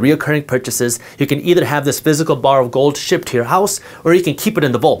from your reoccurring purchases, you can either have this physical bar of gold shipped to your house, or you can keep it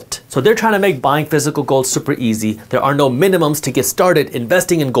in the vault. So they're trying to make buying physical gold super easy. There are no minimums to get started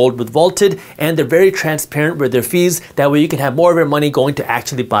investing in gold with Vaulted, and they're very transparent with their fees. That way you can have more of your money going to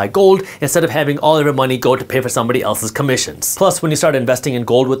actually buy gold instead of having all of your money go to pay for somebody else's commissions. Plus, when you start investing in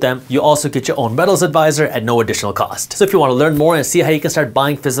gold with them, you also get your own metals advisor at no additional cost. So if you want to learn more and see how you can start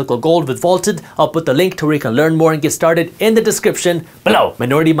buying physical gold with Vaulted, I'll put the link to where you can learn more and get started in the description below.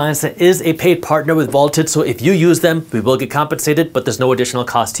 Minority Mindset is a paid partner with Vaulted, so if you use them, we will get compensated, but there's no additional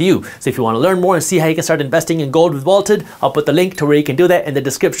cost to you. So if you want to learn more and see how you can start investing in gold with Vaulted, I'll put the link to where you can do that in the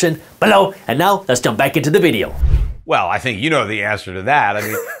description below. And now let's jump back into the video. Well, I think you know the answer to that. I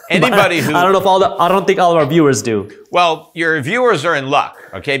mean, anybody who... I don't think all of our viewers do. Well, your viewers are in luck,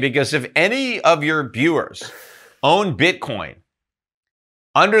 okay? Because if any of your viewers own Bitcoin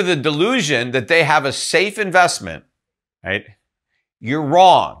under the delusion that they have a safe investment, right? You're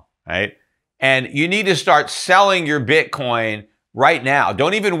wrong, right? And you need to start selling your Bitcoin right now.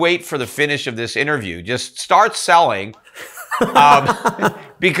 Don't even wait for the finish of this interview. Just start selling.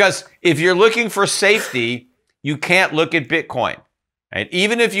 Because if you're looking for safety, you can't look at Bitcoin, right?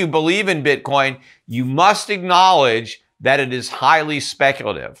 Even if you believe in Bitcoin, you must acknowledge that it is highly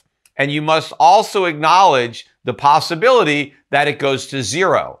speculative. And you must also acknowledge the possibility that it goes to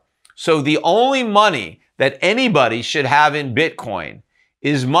zero. So the only money that anybody should have in Bitcoin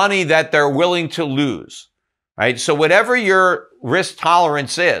is money that they're willing to lose, right? So whatever your risk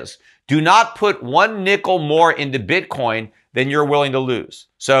tolerance is, do not put one nickel more into Bitcoin than you're willing to lose.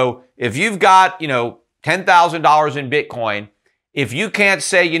 So if you've got, $10,000 in Bitcoin, if you can't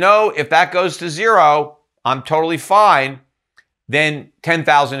say, if that goes to zero, I'm totally fine, then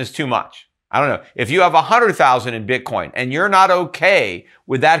 10,000 is too much. I don't know. If you have 100,000 in Bitcoin and you're not okay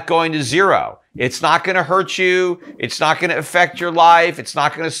with that going to zero, it's not going to hurt you. It's not going to affect your life. It's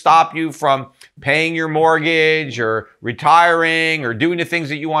not going to stop you from paying your mortgage or retiring or doing the things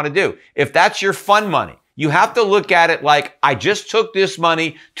that you want to do. If that's your fun money, you have to look at it like, I just took this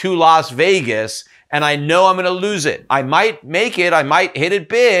money to Las Vegas and I know I'm going to lose it. I might make it. I might hit it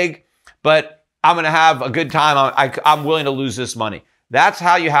big, but I'm going to have a good time. I'm willing to lose this money. That's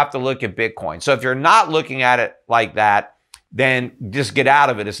how you have to look at Bitcoin. So if you're not looking at it like that, then just get out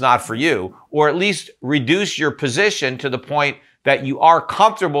of it. It's not for you. Or at least reduce your position to the point that you are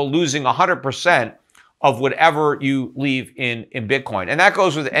comfortable losing 100% of whatever you leave in Bitcoin. And that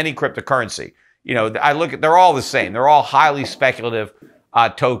goes with any cryptocurrency. They're all the same. They're all highly speculative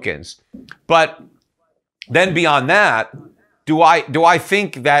tokens. But then beyond that, do I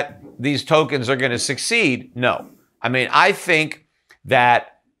think that these tokens are going to succeed? No. I mean, I think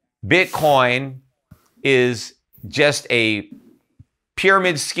that Bitcoin is just a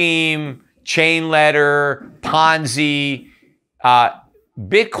pyramid scheme, chain letter, Ponzi.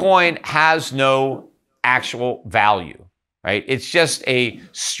 Bitcoin has no actual value, right? It's just a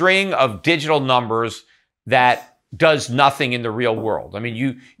string of digital numbers that does nothing in the real world. I mean,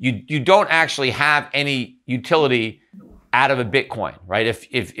 you don't actually have any utility out of a Bitcoin, right?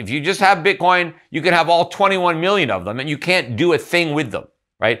 If you just have Bitcoin, you can have all 21 million of them and you can't do a thing with them,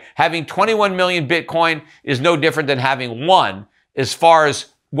 right? Having 21 million Bitcoin is no different than having one as far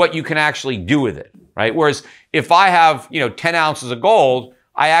as what you can actually do with it, right? Whereas if I have, 10 ounces of gold,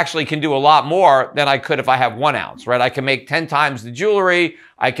 I actually can do a lot more than I could if I have 1 ounce, right? I can make 10 times the jewelry.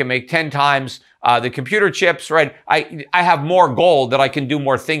 I can make 10 times the computer chips, right? I have more gold that I can do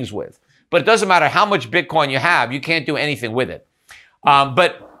more things with. But it doesn't matter how much Bitcoin you have, you can't do anything with it.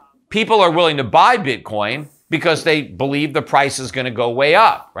 But people are willing to buy Bitcoin because they believe the price is going to go way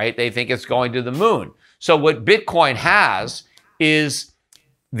up, right? They think it's going to the moon. So what Bitcoin has is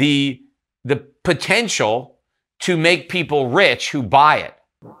the potential to make people rich who buy it.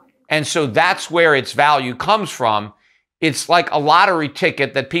 And so that's where its value comes from. It's like a lottery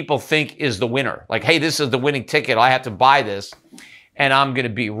ticket that people think is the winner. Like, hey, this is the winning ticket. I have to buy this and I'm going to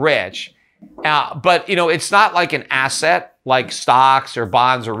be rich. But, you know, it's not like an asset like stocks or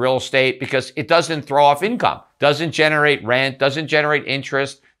bonds or real estate because it doesn't throw off income, doesn't generate rent, doesn't generate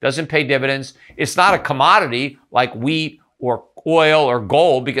interest, doesn't pay dividends. It's not a commodity like wheat or oil or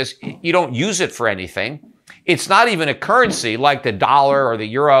gold because you don't use it for anything. It's not even a currency like the dollar or the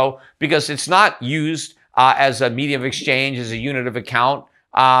euro because it's not used as a medium of exchange, as a unit of account.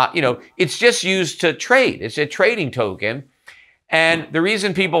 You know, it's just used to trade. It's a trading token. And the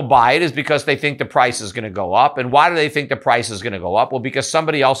reason people buy it is because they think the price is going to go up. And why do they think the price is going to go up? Well, because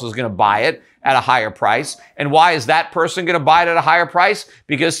somebody else is going to buy it at a higher price. And why is that person going to buy it at a higher price?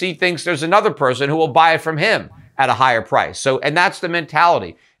 Because he thinks there's another person who will buy it from him at a higher price. So, and that's the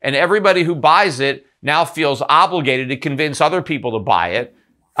mentality. And everybody who buys it now feels obligated to convince other people to buy it,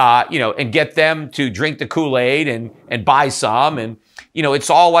 you know, and get them to drink the Kool-Aid and buy some. And, you know, it's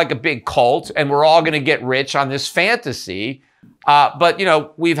all like a big cult and we're all going to get rich on this fantasy. But, you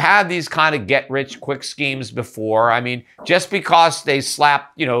know, we've had these kind of get-rich-quick schemes before. I mean, just because they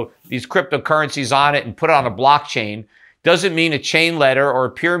slap, you know, these cryptocurrencies on it and put it on a blockchain doesn't mean a chain letter or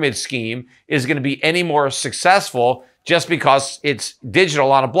a pyramid scheme is going to be any more successful just because it's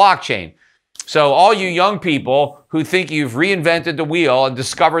digital on a blockchain. So all you young people who think you've reinvented the wheel and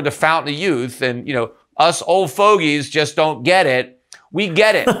discovered the fountain of youth and, you know, us old fogies just don't get it. We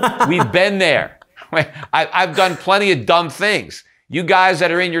get it. We've been there. I've done plenty of dumb things. You guys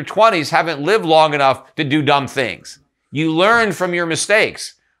that are in your 20s haven't lived long enough to do dumb things. You learn from your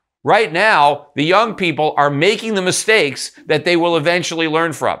mistakes. Right now, the young people are making the mistakes that they will eventually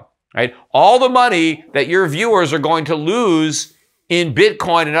learn from, right? All the money that your viewers are going to lose in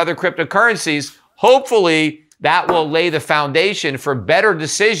Bitcoin and other cryptocurrencies, hopefully that will lay the foundation for better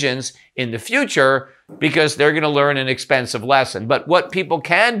decisions in the future because they're going to learn an expensive lesson. But what people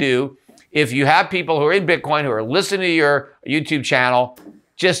can do, if you have people who are in Bitcoin who are listening to your YouTube channel,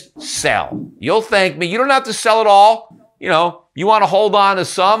 just sell. You'll thank me. You don't have to sell it all. You know, you want to hold on to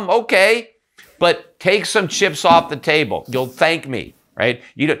some, okay, but take some chips off the table. You'll thank me, right?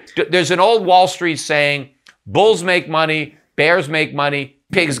 There's an old Wall Street saying, bulls make money, bears make money,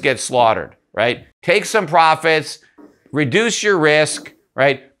 pigs get slaughtered, right? Take some profits, reduce your risk,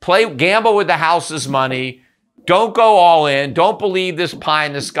 right? Gamble with the house's money. Don't go all in. Don't believe this pie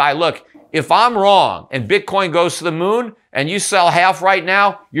in the sky. Look, if I'm wrong and Bitcoin goes to the moon and you sell half right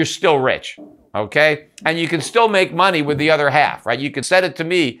now, you're still rich, okay? And you can still make money with the other half, right? You can send it to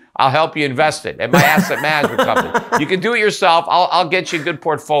me. I'll help you invest it at my asset management company. You can do it yourself. I'll get you a good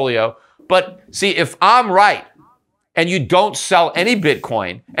portfolio. But see, if I'm right and you don't sell any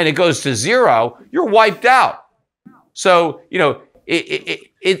Bitcoin and it goes to zero, you're wiped out. So, you know,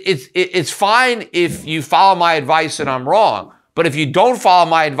 it's fine if you follow my advice and I'm wrong. But if you don't follow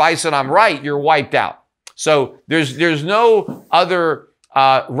my advice and I'm right, you're wiped out. So there's no other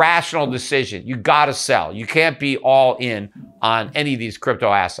rational decision. You got to sell. You can't be all in on any of these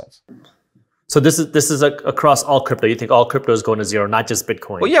crypto assets. So this is across all crypto. You think all crypto is going to zero, not just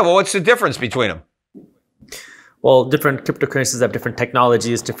Bitcoin? Well, yeah. Well, what's the difference between them? Well, different cryptocurrencies have different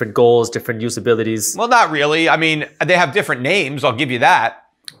technologies, different goals, different usabilities. Well, not really. I mean, they have different names. I'll give you that.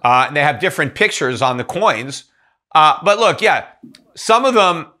 And they have different pictures on the coins. But look, yeah, some of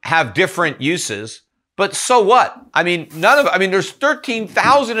them have different uses, but so what? I mean, there's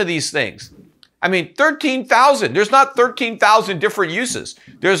 13,000 of these things. I mean, 13,000. There's not 13,000 different uses.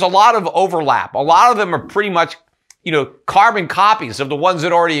 There's a lot of overlap. A lot of them are pretty much, you know, carbon copies of the ones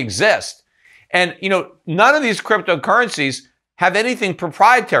that already exist. And, you know, none of these cryptocurrencies have anything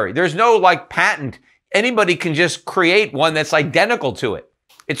proprietary. There's no like patent. Anybody can just create one that's identical to it.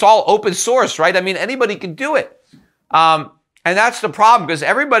 It's all open source, right? I mean, anybody can do it. And that's the problem because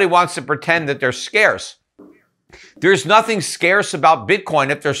everybody wants to pretend that they're scarce. There's nothing scarce about Bitcoin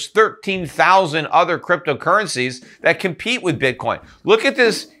if there's 13,000 other cryptocurrencies that compete with Bitcoin. Look at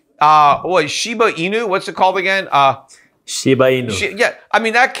this, Shiba Inu, what's it called again? Shiba Inu. Yeah, I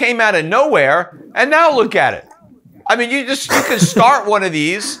mean, that came out of nowhere, and now look at it. I mean, you can start one of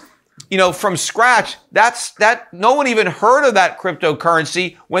these, from scratch. That no one even heard of that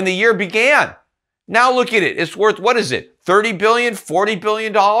cryptocurrency when the year began. Now look at it. It's worth, what is it? 30 billion, 40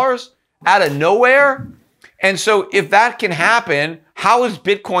 billion dollars out of nowhere. And so if that can happen, how is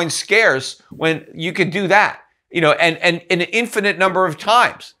Bitcoin scarce when you can do that? And an infinite number of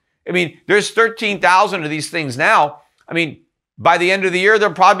times. I mean, there's 13,000 of these things now. I mean, by the end of the year,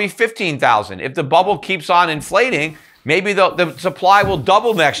 there'll probably be 15,000. If the bubble keeps on inflating, maybe the supply will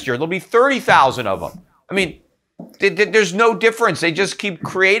double next year. There'll be 30,000 of them. I mean, there's no difference. They just keep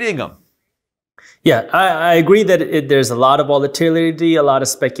creating them. Yeah, I agree that there's a lot of volatility, a lot of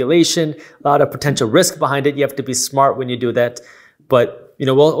speculation, a lot of potential risk behind it. You have to be smart when you do that. But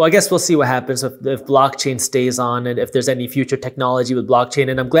I guess we'll see what happens if blockchain stays on and if there's any future technology with blockchain.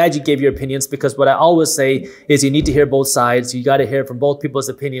 And I'm glad you gave your opinions, because what I always say is you need to hear both sides. You got to hear from both people's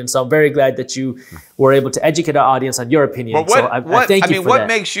opinions. So I'm very glad that you were able to educate our audience on your opinion. Well, I thank you for what that.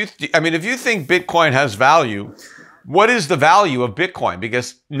 Makes you? If you think Bitcoin has value, what is the value of Bitcoin?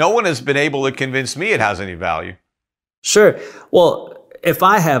 Because no one has been able to convince me it has any value. Sure. Well, if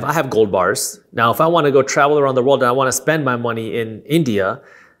I have gold bars. Now, if I want to go travel around the world and I want to spend my money in India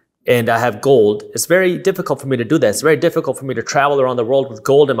and I have gold, it's very difficult for me to do that. It's very difficult for me to travel around the world with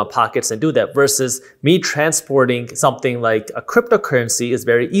gold in my pockets and do that, versus me transporting something like a cryptocurrency is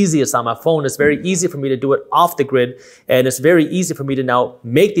very easy. It's on my phone. It's very easy for me to do it off the grid. And it's very easy for me to now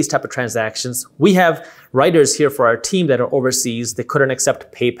make these type of transactions. We have writers here for our team that are overseas. They couldn't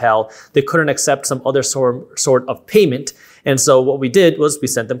accept PayPal. They couldn't accept some other sort of payment. And so what we did was we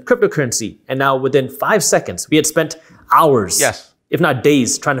sent them cryptocurrency. And now within 5 seconds, we had spent hours, yes, if not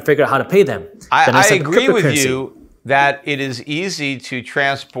days, trying to figure out how to pay them. I agree with you that it is easy to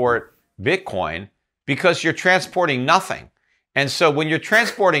transport Bitcoin because you're transporting nothing. And so when you're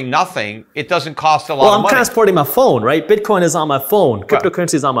transporting nothing, it doesn't cost a lot of money. Well, I'm transporting my phone, right? Bitcoin is on my phone.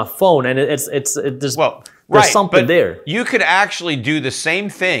 Cryptocurrency is on my phone. And there's something there. You could actually do the same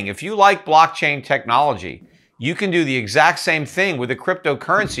thing. If you like blockchain technology, you can do the exact same thing with a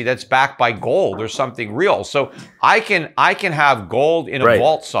cryptocurrency that's backed by gold or something real. So I can have gold in a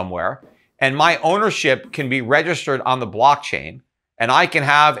vault somewhere, and my ownership can be registered on the blockchain, and I can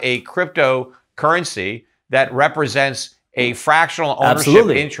have a cryptocurrency that represents a fractional ownership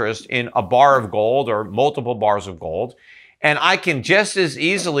interest in a bar of gold or multiple bars of gold. And I can just as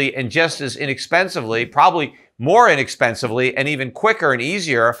easily and just as inexpensively, probably more inexpensively and even quicker and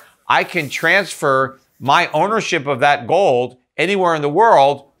easier, I can transfer my ownership of that gold anywhere in the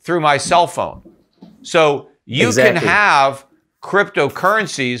world through my cell phone. So you can have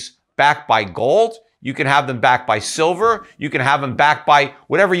cryptocurrencies backed by gold. You can have them backed by silver. You can have them backed by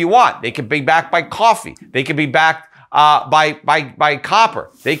whatever you want. They can be backed by coffee. They can be backed by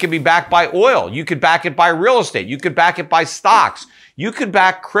copper. They can be backed by oil. You could back it by real estate. You could back it by stocks. You could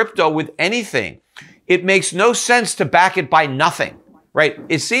back crypto with anything. It makes no sense to back it by nothing, right?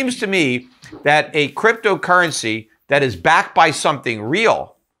 It seems to me that a cryptocurrency that is backed by something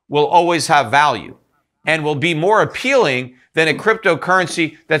real will always have value and will be more appealing than a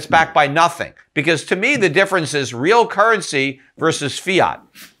cryptocurrency that's backed by nothing. Because to me, the difference is real currency versus fiat.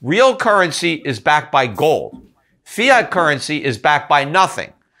 Real currency is backed by gold. Fiat currency is backed by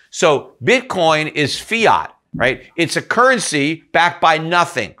nothing. So Bitcoin is fiat, right? It's a currency backed by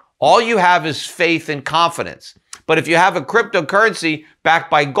nothing. All you have is faith and confidence. But if you have a cryptocurrency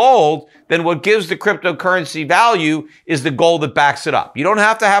backed by gold, then what gives the cryptocurrency value is the gold that backs it up. You don't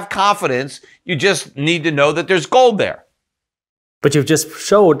have to have confidence. You just need to know that there's gold there. But you've just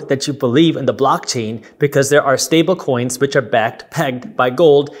showed that you believe in the blockchain because there are stable coins which are pegged by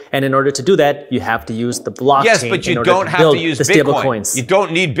gold. And in order to do that, you have to use the blockchain. Yes, but you don't have to use Bitcoin. You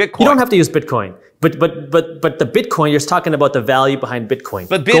don't need Bitcoin. You don't have to use Bitcoin. But the Bitcoin, you're talking about the value behind Bitcoin.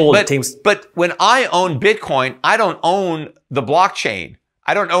 But when I own Bitcoin, I don't own the blockchain.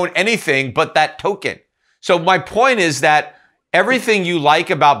 I don't own anything but that token. So my point is that everything you like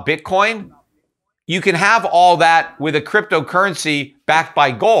about Bitcoin, you can have all that with a cryptocurrency backed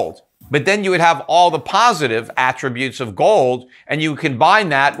by gold. But then you would have all the positive attributes of gold, and you combine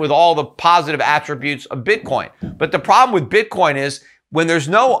that with all the positive attributes of Bitcoin. But the problem with Bitcoin is when there's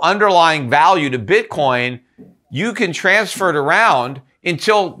no underlying value to Bitcoin, you can transfer it around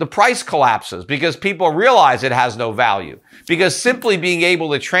until the price collapses because people realize it has no value. Because simply being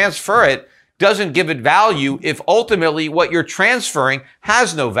able to transfer it doesn't give it value if ultimately what you're transferring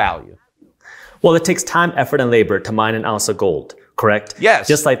has no value. Well, it takes time, effort, and labor to mine an ounce of gold, correct? Yes.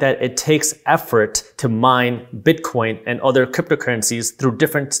 Just like that, it takes effort to mine Bitcoin and other cryptocurrencies through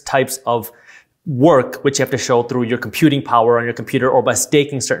different types of work, which you have to show through your computing power on your computer or by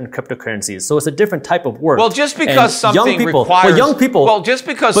staking certain cryptocurrencies. So it's a different type of work. Well, just because something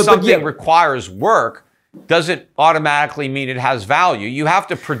requires work doesn't automatically mean it has value. You have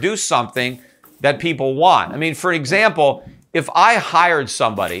to produce something that people want. I mean, for example, if I hired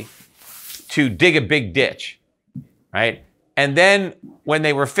somebody to dig a big ditch, right? And then when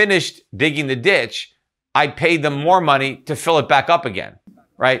they were finished digging the ditch, I paid them more money to fill it back up again,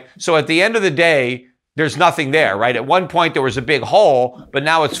 right? So at the end of the day, there's nothing there, right? At one point there was a big hole, but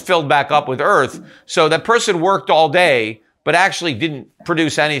now it's filled back up with earth. So that person worked all day, but actually didn't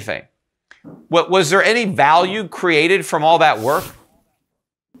produce anything. Was there any value created from all that work?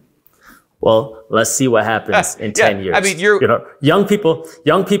 Well, let's see what happens in 10 years. I mean, young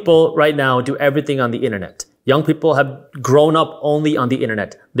people right now do everything on the internet. Young people have grown up only on the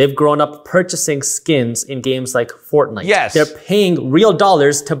internet. They've grown up purchasing skins in games like Fortnite. Yes. They're paying real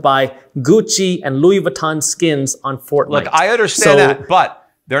dollars to buy Gucci and Louis Vuitton skins on Fortnite. Look, I understand that, but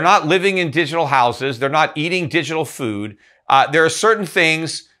they're not living in digital houses. They're not eating digital food. There are certain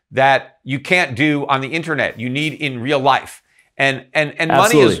things that you can't do on the internet. You need in real life. And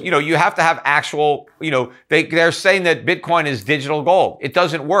money is, you have to have actual, they're saying that Bitcoin is digital gold. It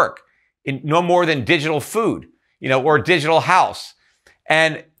doesn't work. No more than digital food, or digital house.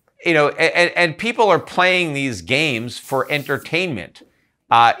 And, and people are playing these games for entertainment.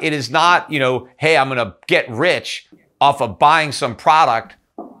 It is not, hey, I'm going to get rich off of buying some product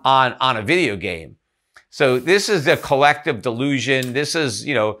on a video game. So this is a collective delusion. This is,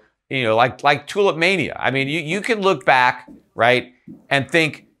 like tulip mania. I mean, you can look back, right, and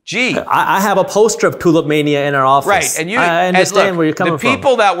think, gee, I have a poster of tulip mania in our office. Right, and I understand where you're coming from. The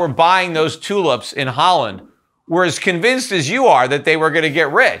people that were buying those tulips in Holland were as convinced as you are that they were going to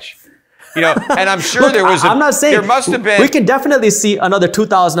get rich. And I'm sure Look, there was. I'm not saying there must have been. We can definitely see another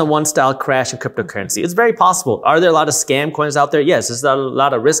 2001 style crash in cryptocurrency. It's very possible. Are there a lot of scam coins out there? Yes. Is there a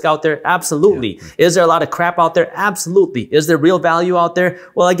lot of risk out there? Absolutely. Yeah. Is there a lot of crap out there? Absolutely. Is there real value out there?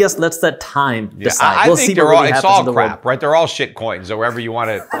 Well, I guess let's let time decide. I think it's all crap, right? They're all shit coins, or whatever you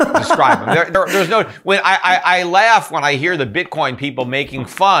want to describe them. There's no. When I laugh when I hear the Bitcoin people making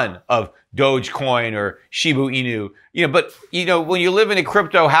fun of Dogecoin or Shiba Inu, but when you live in a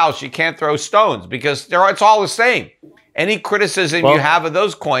crypto house, you can't throw stones because it's all the same. Any criticism you have of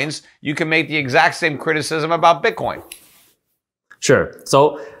those coins, you can make the exact same criticism about Bitcoin. Sure.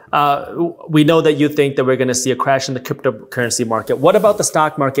 So we know that you think that we're going to see a crash in the cryptocurrency market. What about the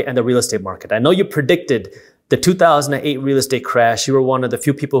stock market and the real estate market? I know you predicted the 2008 real estate crash. You were one of the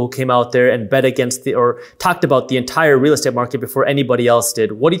few people who came out there and bet against or talked about the entire real estate market before anybody else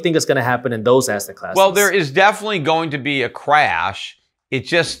did. What do you think is going to happen in those asset classes? Well, there is definitely going to be a crash. It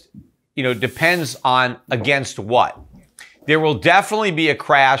just, depends on against what. There will definitely be a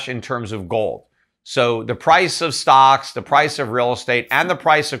crash in terms of gold. So the price of stocks, the price of real estate, and the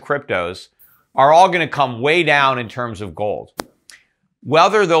price of cryptos are all going to come way down in terms of gold.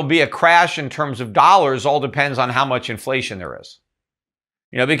 Whether there'll be a crash in terms of dollars all depends on how much inflation there is.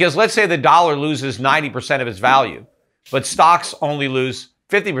 Because let's say the dollar loses 90% of its value, but stocks only lose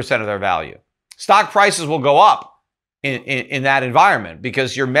 50% of their value. Stock prices will go up in that environment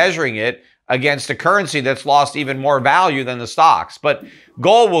because you're measuring it against a currency that's lost even more value than the stocks. But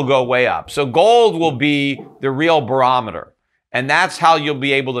gold will go way up. So gold will be the real barometer. And that's how you'll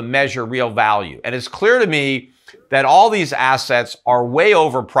be able to measure real value. And it's clear to me that all these assets are way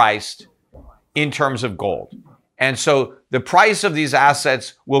overpriced in terms of gold. And so the price of these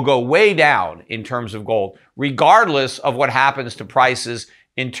assets will go way down in terms of gold, regardless of what happens to prices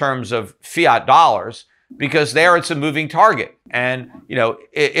in terms of fiat dollars, because there it's a moving target. And,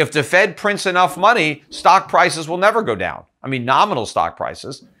 if the Fed prints enough money, stock prices will never go down. I mean, nominal stock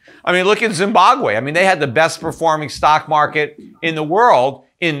prices. I mean, look at Zimbabwe. I mean, they had the best performing stock market in the world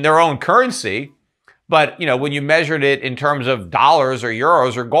in their own currency. But, when you measured it in terms of dollars or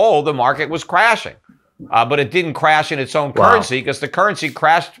euros or gold, the market was crashing. But it didn't crash in its own currency because the currency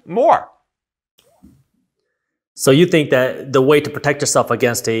crashed more. So you think that the way to protect yourself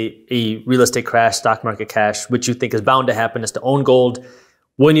against a real estate crash, stock market crash, which you think is bound to happen, is to own gold.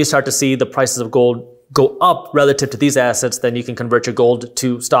 When you start to see the prices of gold go up relative to these assets, then you can convert your gold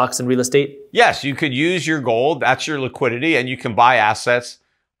to stocks and real estate? Yes, you could use your gold. That's your liquidity. And you can buy assets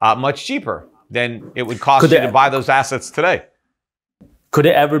much cheaper than it would cost you to buy those assets today. Could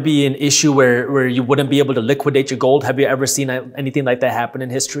it ever be an issue where you wouldn't be able to liquidate your gold? Have you ever seen anything like that happen in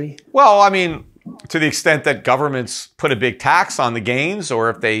history? Well, I mean, to the extent that governments put a big tax on the gains or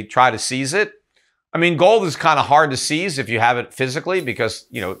if they try to seize it. I mean, gold is kind of hard to seize if you have it physically because,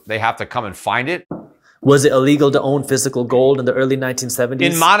 they have to come and find it. Was it illegal to own physical gold in the early 1970s?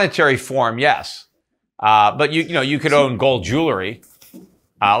 In monetary form, yes. But you could own gold jewelry.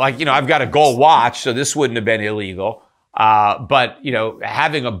 I've got a gold watch, so this wouldn't have been illegal. But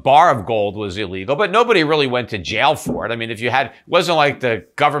having a bar of gold was illegal, but nobody really went to jail for it. I mean, it wasn't like the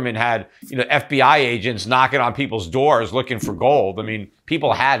government had, FBI agents knocking on people's doors looking for gold. I mean,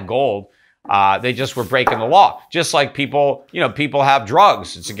 people had gold. They just were breaking the law. Just like people have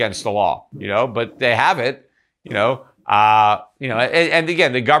drugs. It's against the law, but they have it, and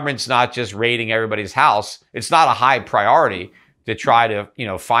again, the government's not just raiding everybody's house. It's not a high priority to try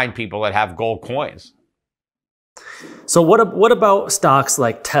to, find people that have gold coins. So what about stocks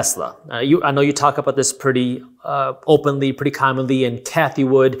like Tesla? I know you talk about this pretty openly, pretty commonly, and Kathy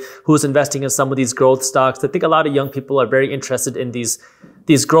Wood, who's investing in some of these growth stocks. I think a lot of young people are very interested in these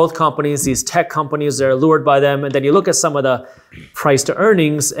growth companies, these tech companies. They're lured by them. And then you look at some of the price to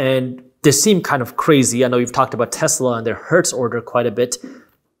earnings, and they seem kind of crazy. I know you've talked about Tesla and their Hertz order quite a bit.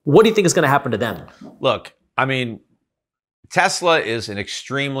 What do you think is going to happen to them? Look, I mean, Tesla is an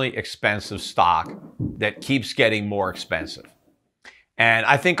extremely expensive stock that keeps getting more expensive. And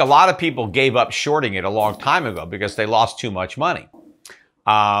I think a lot of people gave up shorting it a long time ago because they lost too much money.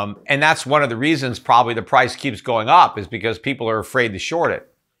 And that's one of the reasons probably the price keeps going up, is because people are afraid to short it.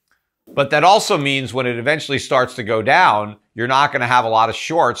 But that also means when it eventually starts to go down, you're not going to have a lot of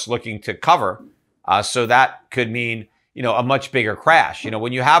shorts looking to cover. So that could mean, a much bigger crash.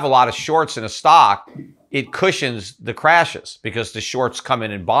 When you have a lot of shorts in a stock, it cushions the crashes because the shorts come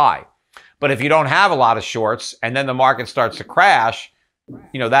in and buy. But if you don't have a lot of shorts and then the market starts to crash,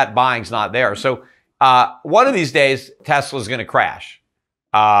 that buying's not there. So one of these days, Tesla's going to crash,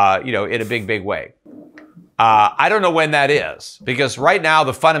 in a big, big way. I don't know when that is, because right now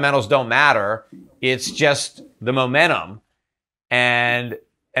the fundamentals don't matter. It's just the momentum. And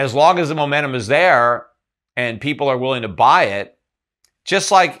as long as the momentum is there and people are willing to buy it,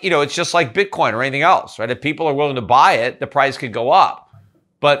 just like, it's just like Bitcoin or anything else, right? If people are willing to buy it, the price could go up.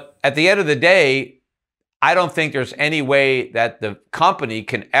 But at the end of the day, I don't think there's any way that the company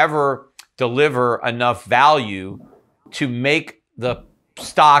can ever deliver enough value to make the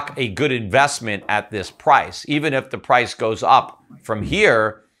stock a good investment at this price. Even if the price goes up from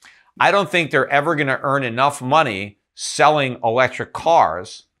here, I don't think they're ever going to earn enough money selling electric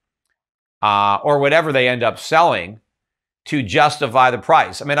cars or whatever they end up selling to justify the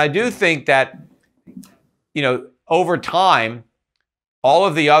price. I mean, I do think that, over time, all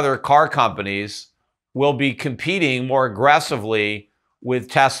of the other car companies will be competing more aggressively with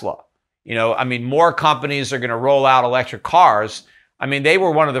Tesla. More companies are going to roll out electric cars. I mean, they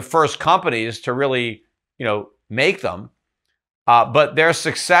were one of the first companies to really, make them. But their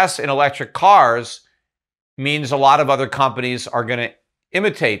success in electric cars means a lot of other companies are going to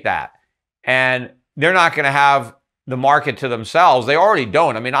imitate that. And they're not going to have the market to themselves. They already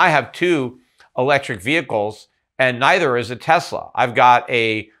don't. I mean, I have 2 electric vehicles and neither is a Tesla. I've got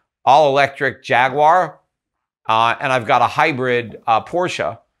a all-electric Jaguar and I've got a hybrid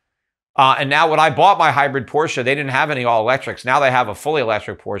Porsche. And now when I bought my hybrid Porsche, they didn't have any all-electrics. Now they have a fully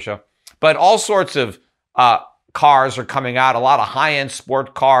electric Porsche. But all sorts of cars are coming out, a lot of high-end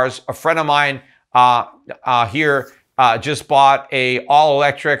sport cars. A friend of mine here just bought a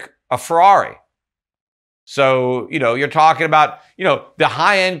all-electric Ferrari. So, you're talking about, the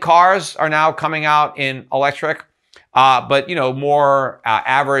high-end cars are now coming out in electric, but, more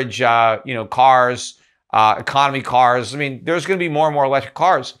average, cars, economy cars. I mean, there's going to be more and more electric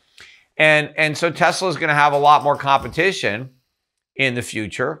cars. And so Tesla is going to have a lot more competition in the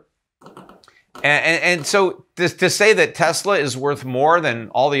future. And so to say that Tesla is worth more than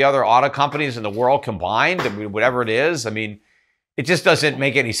all the other auto companies in the world combined, whatever it is, I mean, it just doesn't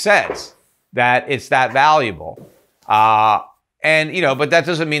make any sense that it's that valuable. But that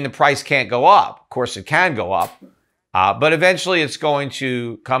doesn't mean the price can't go up. Of course, it can go up. But eventually it's going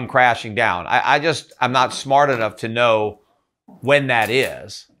to come crashing down. I'm not smart enough to know when that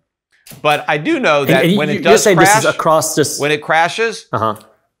is. But I do know that when it does crash, when it crashes,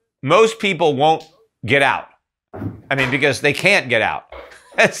 most people won't get out. I mean, because they can't get out.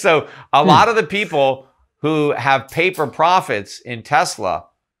 So a lot of the people who have paper profits in Tesla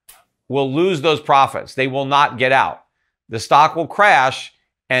will lose those profits. They will not get out. The stock will crash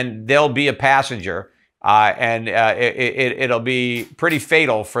and they'll be a passenger. It'll be pretty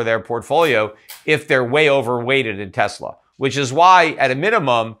fatal for their portfolio if they're way overweighted in Tesla, which is why, at a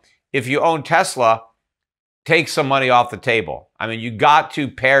minimum, if you own Tesla, take some money off the table. I mean, you got to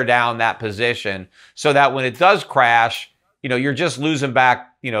pare down that position so that when it does crash, you're just losing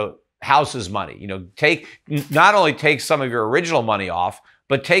back, house's money. Not only take some of your original money off,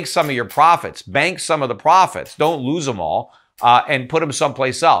 but take some of your profits, bank some of the profits. Don't lose them all, and put them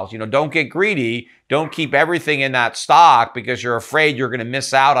someplace else. Don't get greedy. Don't keep everything in that stock because you're afraid you're going to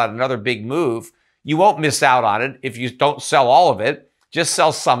miss out on another big move. You won't miss out on it if you don't sell all of it. Just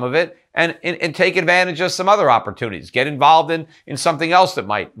sell some of it and take advantage of some other opportunities. Get involved in something else that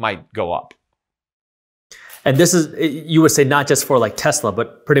might go up. And this is, you would say, not just for like Tesla,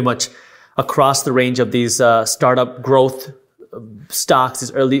 but pretty much across the range of these startup growth stocks,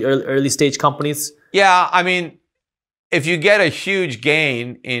 these early stage companies? Yeah, I mean, if you get a huge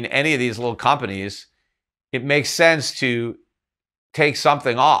gain in any of these little companies, it makes sense to take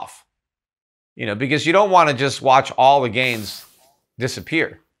something off, because you don't want to just watch all the gains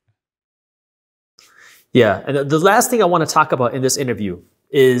disappear. Yeah, and the last thing I want to talk about in this interview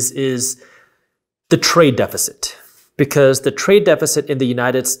is the trade deficit, because the trade deficit in the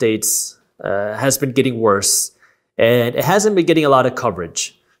United States has been getting worse, and it hasn't been getting a lot of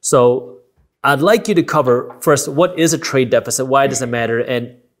coverage. So I'd like you to cover first, what is a trade deficit? Why does it matter?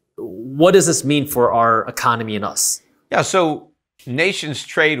 And what does this mean for our economy and us? Yeah, so nations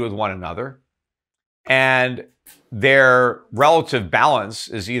trade with one another, and their relative balance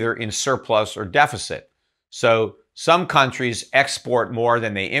is either in surplus or deficit. So some countries export more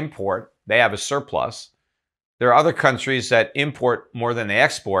than they import. They have a surplus. There are other countries that import more than they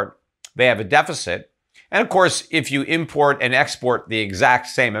export. They have a deficit. And of course, if you import and export the exact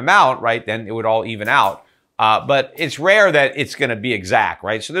same amount, right, then it would all even out. But it's rare that it's going to be exact,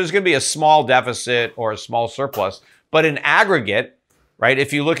 right? So there's going to be a small deficit or a small surplus. But in aggregate, right,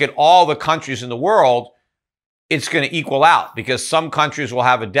 if you look at all the countries in the world, it's going to equal out because some countries will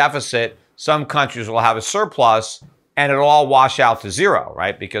have a deficit, some countries will have a surplus, and it'll all wash out to zero,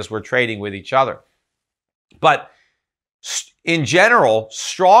 right? Because we're trading with each other. But in general,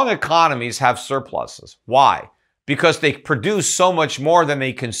 strong economies have surpluses. Why? Because they produce so much more than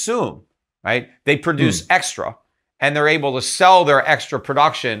they consume, right? They produce extra, and they're able to sell their extra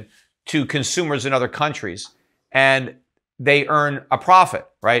production to consumers in other countries, and they earn a profit,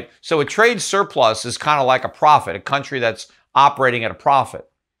 right? So a trade surplus is kind of like a profit, a country that's operating at a profit.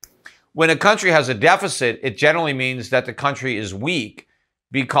 When a country has a deficit, it generally means that the country is weak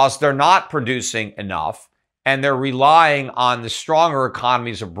because they're not producing enough and they're relying on the stronger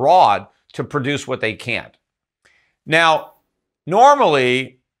economies abroad to produce what they can't. Now,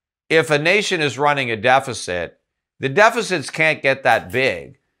 normally, if a nation is running a deficit, the deficits can't get that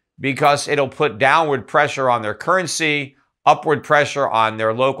big because it'll put downward pressure on their currency, upward pressure on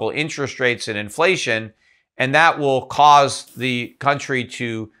their local interest rates and inflation, and that will cause the country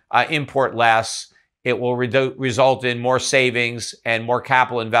to import less. It will result in more savings and more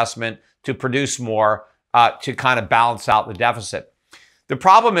capital investment to produce more to kind of balance out the deficit. The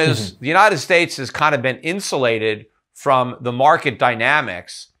problem is the United States has kind of been insulated from the market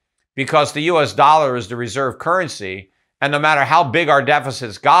dynamics because the US dollar is the reserve currency. And no matter how big our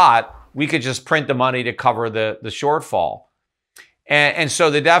deficits got, we could just print the money to cover the shortfall. And so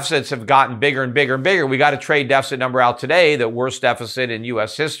the deficits have gotten bigger and bigger and bigger. We got a trade deficit number out today, the worst deficit in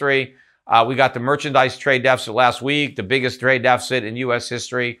U.S. history. We got the merchandise trade deficit last week, the biggest trade deficit in U.S.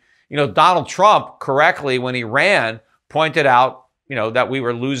 history. Donald Trump correctly, when he ran, pointed out, that we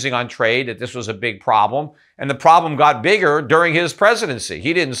were losing on trade, that this was a big problem. And the problem got bigger during his presidency.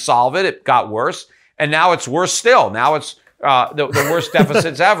 He didn't solve it. It got worse. And now it's worse still. Now it's the worst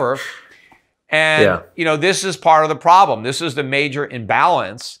deficits ever. And, this is part of the problem. This is the major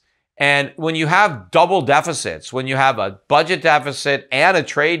imbalance. And when you have double deficits, when you have a budget deficit and a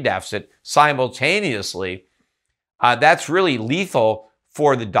trade deficit simultaneously, that's really lethal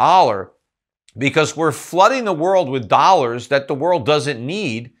for the dollar because we're flooding the world with dollars that the world doesn't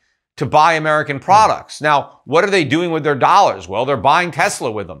need to buy American products. Now, what are they doing with their dollars? Well, they're buying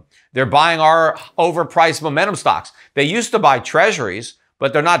Tesla with them. They're buying our overpriced momentum stocks. They used to buy treasuries,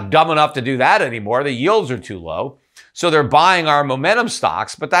 but they're not dumb enough to do that anymore. The yields are too low. So they're buying our momentum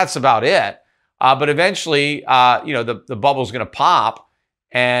stocks, but that's about it. But eventually, the bubble's going to pop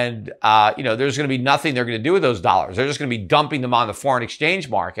and, there's going to be nothing they're going to do with those dollars. They're just going to be dumping them on the foreign exchange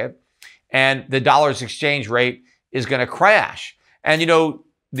market and the dollar's exchange rate is going to crash. And,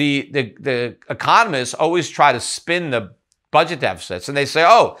 the economists always try to spin the budget deficits. And they say,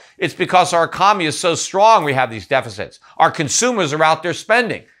 oh, it's because our economy is so strong we have these deficits. Our consumers are out there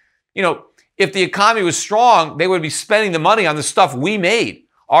spending. If the economy was strong, they would be spending the money on the stuff we made.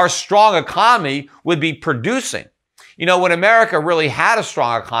 Our strong economy would be producing. When America really had a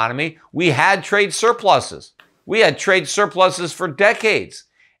strong economy, we had trade surpluses. We had trade surpluses for decades.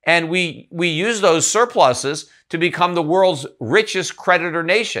 And we used those surpluses to become the world's richest creditor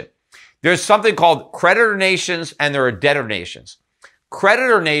nation. There's something called creditor nations and there are debtor nations.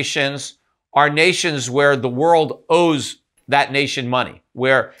 Creditor nations are nations where the world owes that nation money,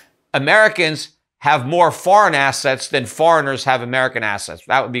 where Americans have more foreign assets than foreigners have American assets.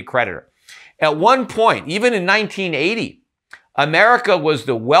 That would be creditor. At one point, even in 1980, America was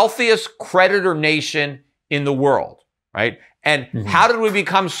the wealthiest creditor nation in the world, right? And how did we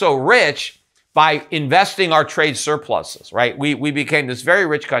become so rich? By investing our trade surpluses, right? We became this very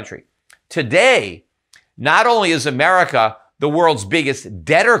rich country. Today, not only is America the world's biggest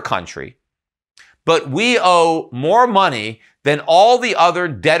debtor country, but we owe more money than all the other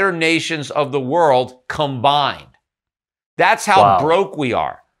debtor nations of the world combined. That's how broke we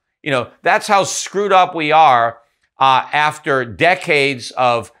are. That's how screwed up we are after decades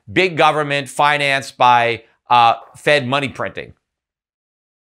of big government financed by Fed money printing.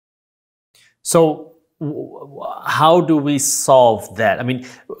 So how do we solve that? I mean,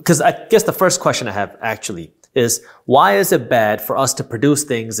 because I guess the first question I have actually is, why is it bad for us to produce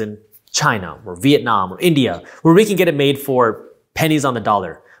things in China or Vietnam or India where we can get it made for pennies on the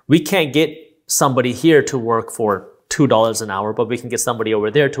dollar? We can't get somebody here to work for $2 an hour, but we can get somebody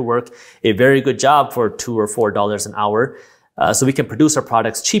over there to work a very good job for $2 or $4 an hour. So we can produce our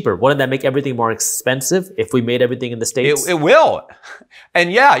products cheaper. Wouldn't that make everything more expensive if we made everything in the States? It will.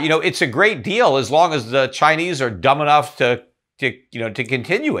 And yeah, it's a great deal as long as the Chinese are dumb enough to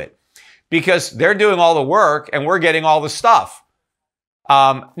continue it, because they're doing all the work and we're getting all the stuff.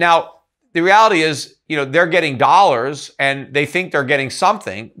 Now, the reality is, they're getting dollars and they think they're getting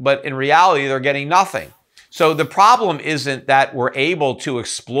something, but in reality, they're getting nothing. So the problem isn't that we're able to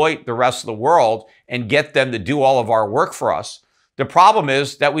exploit the rest of the world and get them to do all of our work for us. The problem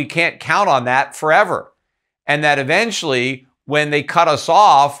is that we can't count on that forever. And that eventually, when they cut us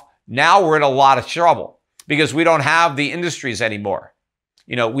off, now we're in a lot of trouble because we don't have the industries anymore.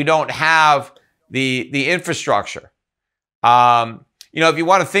 We don't have the infrastructure. If you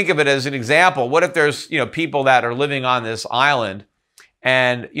want to think of it as an example, what if there's, people that are living on this island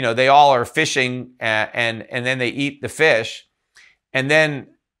and, they all are fishing and then they eat the fish. And then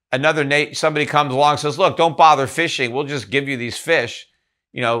somebody comes along and says, look, don't bother fishing. We'll just give you these fish,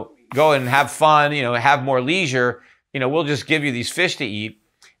 go and have fun, have more leisure. We'll just give you these fish to eat.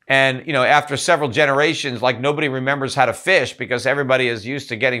 And, after several generations, like nobody remembers how to fish because everybody is used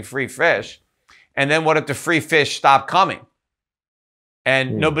to getting free fish. And then what if the free fish stop coming?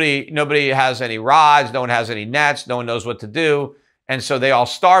 And nobody has any rods, no one has any nets, no one knows what to do. And so they all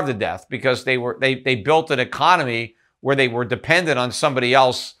starve to death because they built an economy where they were dependent on somebody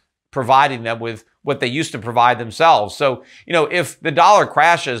else providing them with what they used to provide themselves. So, if the dollar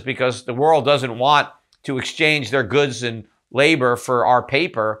crashes because the world doesn't want to exchange their goods and labor for our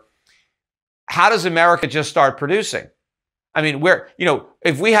paper, how does America just start producing? I mean,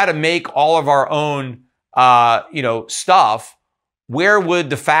 if we had to make all of our own, stuff, where would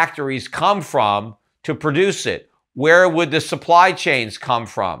the factories come from to produce it? Where would the supply chains come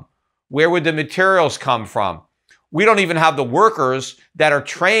from? Where would the materials come from? We don't even have the workers that are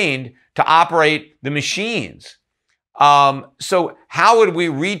trained to operate the machines. So how would we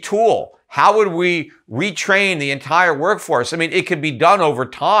retool? How would we retrain the entire workforce? I mean, it could be done over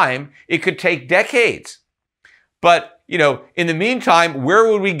time. It could take decades. But, in the meantime, where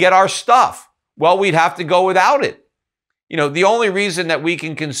would we get our stuff? Well, we'd have to go without it. The only reason that we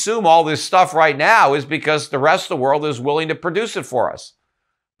can consume all this stuff right now is because the rest of the world is willing to produce it for us.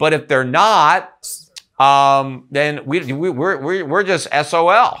 But if they're not, then we're just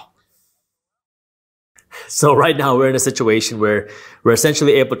SOL. So right now we're in a situation where we're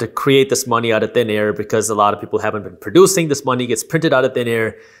essentially able to create this money out of thin air because a lot of people haven't been producing. This money gets printed out of thin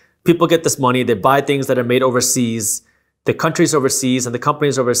air. People get this money. They buy things that are made overseas. The countries overseas and the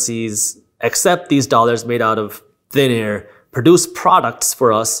companies overseas accept these dollars made out of thin air, produce products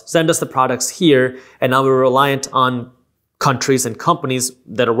for us, send us the products here, and now we're reliant on countries and companies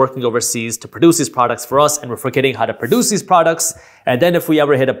that are working overseas to produce these products for us, and we're forgetting how to produce these products. And then if we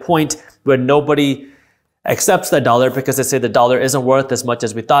ever hit a point where nobody accepts that dollar because they say the dollar isn't worth as much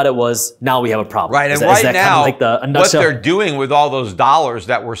as we thought it was, now we have a problem. Right, and right now, what they're doing with all those dollars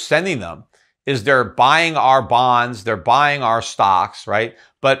that we're sending them is they're buying our bonds, they're buying our stocks, right?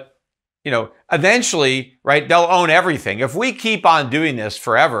 But eventually, right, they'll own everything. If we keep on doing this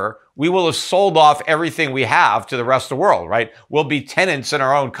forever, we will have sold off everything we have to the rest of the world, right? We'll be tenants in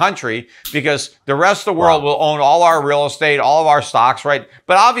our own country because the rest of the world will own all our real estate, all of our stocks, right?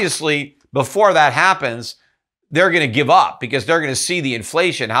 But obviously, before that happens, they're going to give up because they're going to see the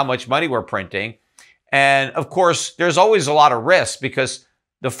inflation, how much money we're printing. And of course, there's always a lot of risk because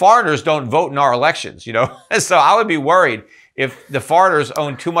the foreigners don't vote in our elections, So I would be worried if the foreigners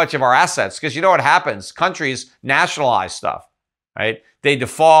own too much of our assets. Because you know what happens? Countries nationalize stuff, right? They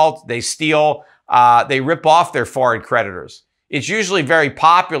default, they steal, they rip off their foreign creditors. It's usually very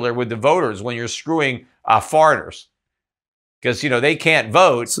popular with the voters when you're screwing foreigners because, you know, they can't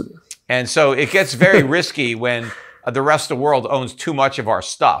vote. And so it gets very risky when the rest of the world owns too much of our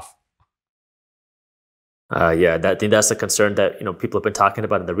stuff. Yeah, I think that's a concern that, you know, people have been talking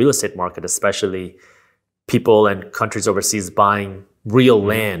about in the real estate market, especially people and countries overseas buying real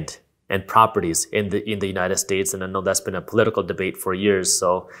land and properties in the United States. And I know that's been a political debate for years.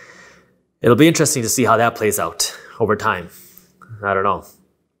 So it'll be interesting to see how that plays out over time. I don't know.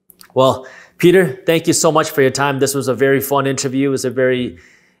 Well, Peter, thank you so much for your time. This was a very fun interview. It was a very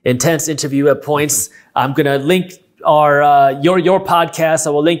intense interview at points. I'm going to link our your podcast.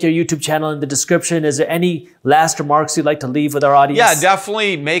 I will link your YouTube channel in the description. Is there any last remarks you'd like to leave with our audience? Yeah,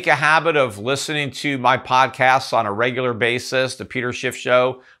 definitely make a habit of listening to my podcasts on a regular basis, The Peter Schiff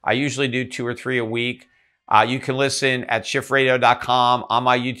Show. I usually do 2 or 3 a week. You can listen at schiffradio.com, on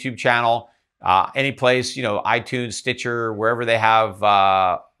my YouTube channel, any place, you know, iTunes, Stitcher, wherever they have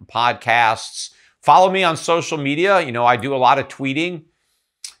podcasts. Follow me on social media. You know, I do a lot of tweeting.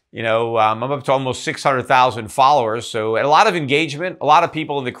 You know, I'm up to almost 600,000 followers. So a lot of engagement. A lot of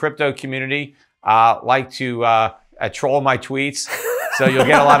people in the crypto community like to troll my tweets. So you'll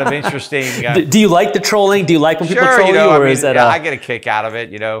get a lot of interesting... do you like the trolling? Do you like when people troll you? Know, or I mean, is that I get a kick out of it,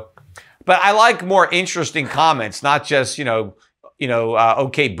 you know. But I like more interesting comments, not just,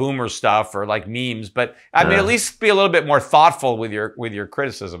 okay, boomer stuff or like memes. But I mean, at least be a little bit more thoughtful with your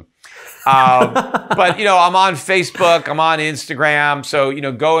criticism. But, you know, I'm on Facebook, I'm on Instagram. So, you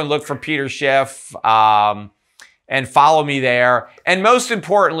know, go and look for Peter Schiff and follow me there. And most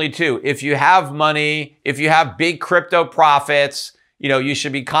importantly, too, if you have money, if you have big crypto profits, you know, you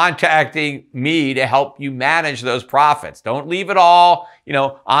should be contacting me to help you manage those profits. Don't leave it all, you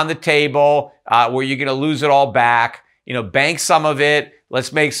know, on the table where you're going to lose it all back. You know, bank some of it.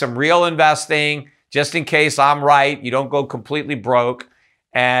 Let's make some real investing just in case I'm right. You don't go completely broke.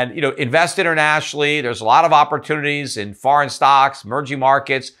 And, you know, invest internationally. There's a lot of opportunities in foreign stocks, emerging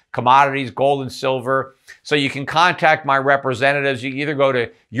markets, commodities, gold and silver. So you can contact my representatives. You can either go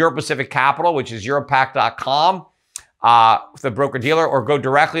to Euro Pacific Capital, which is europac.com, the broker-dealer, or go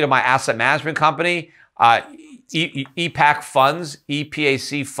directly to my asset management company, EPAC Funds,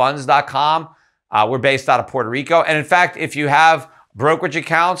 EPACfunds.com. We're based out of Puerto Rico. And in fact, if you have brokerage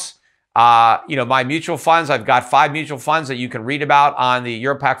accounts, you know, my mutual funds, I've got 5 mutual funds that you can read about on the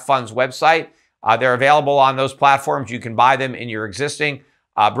EuroPac Funds website. They're available on those platforms. You can buy them in your existing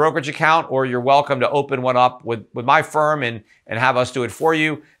brokerage account, or you're welcome to open one up with my firm and have us do it for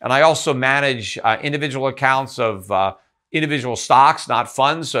you. And I also manage individual accounts of individual stocks, not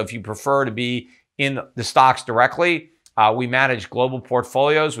funds. So if you prefer to be in the stocks directly, we manage global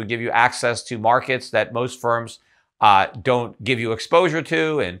portfolios. We give you access to markets that most firms don't give you exposure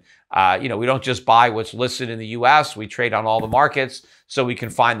to. And, you know, we don't just buy what's listed in the US. We trade on all the markets so we can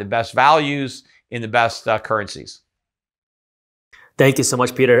find the best values in the best currencies. Thank you so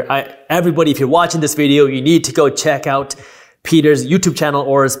much, Peter. Everybody, if you're watching this video, you need to go check out Peter's YouTube channel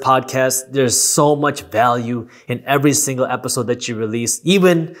or his podcast. There's so much value in every single episode that you release.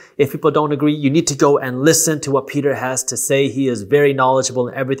 Even if people don't agree, you need to go and listen to what Peter has to say. He is very knowledgeable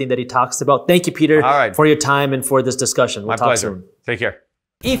in everything that he talks about. Thank you, Peter, for your time and for this discussion. We'll talk soon. Take care.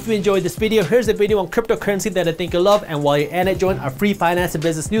 If you enjoyed this video, here's a video on cryptocurrency that I think you'll love. And while you're at it, join our free finance and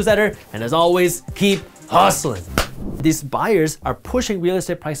business newsletter. And as always, keep hustling. These buyers are pushing real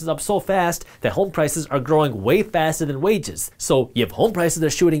estate prices up so fast that home prices are growing way faster than wages. So you have home prices that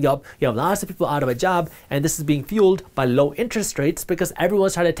are shooting up, you have lots of people out of a job, and this is being fueled by low interest rates because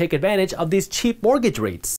everyone's trying to take advantage of these cheap mortgage rates.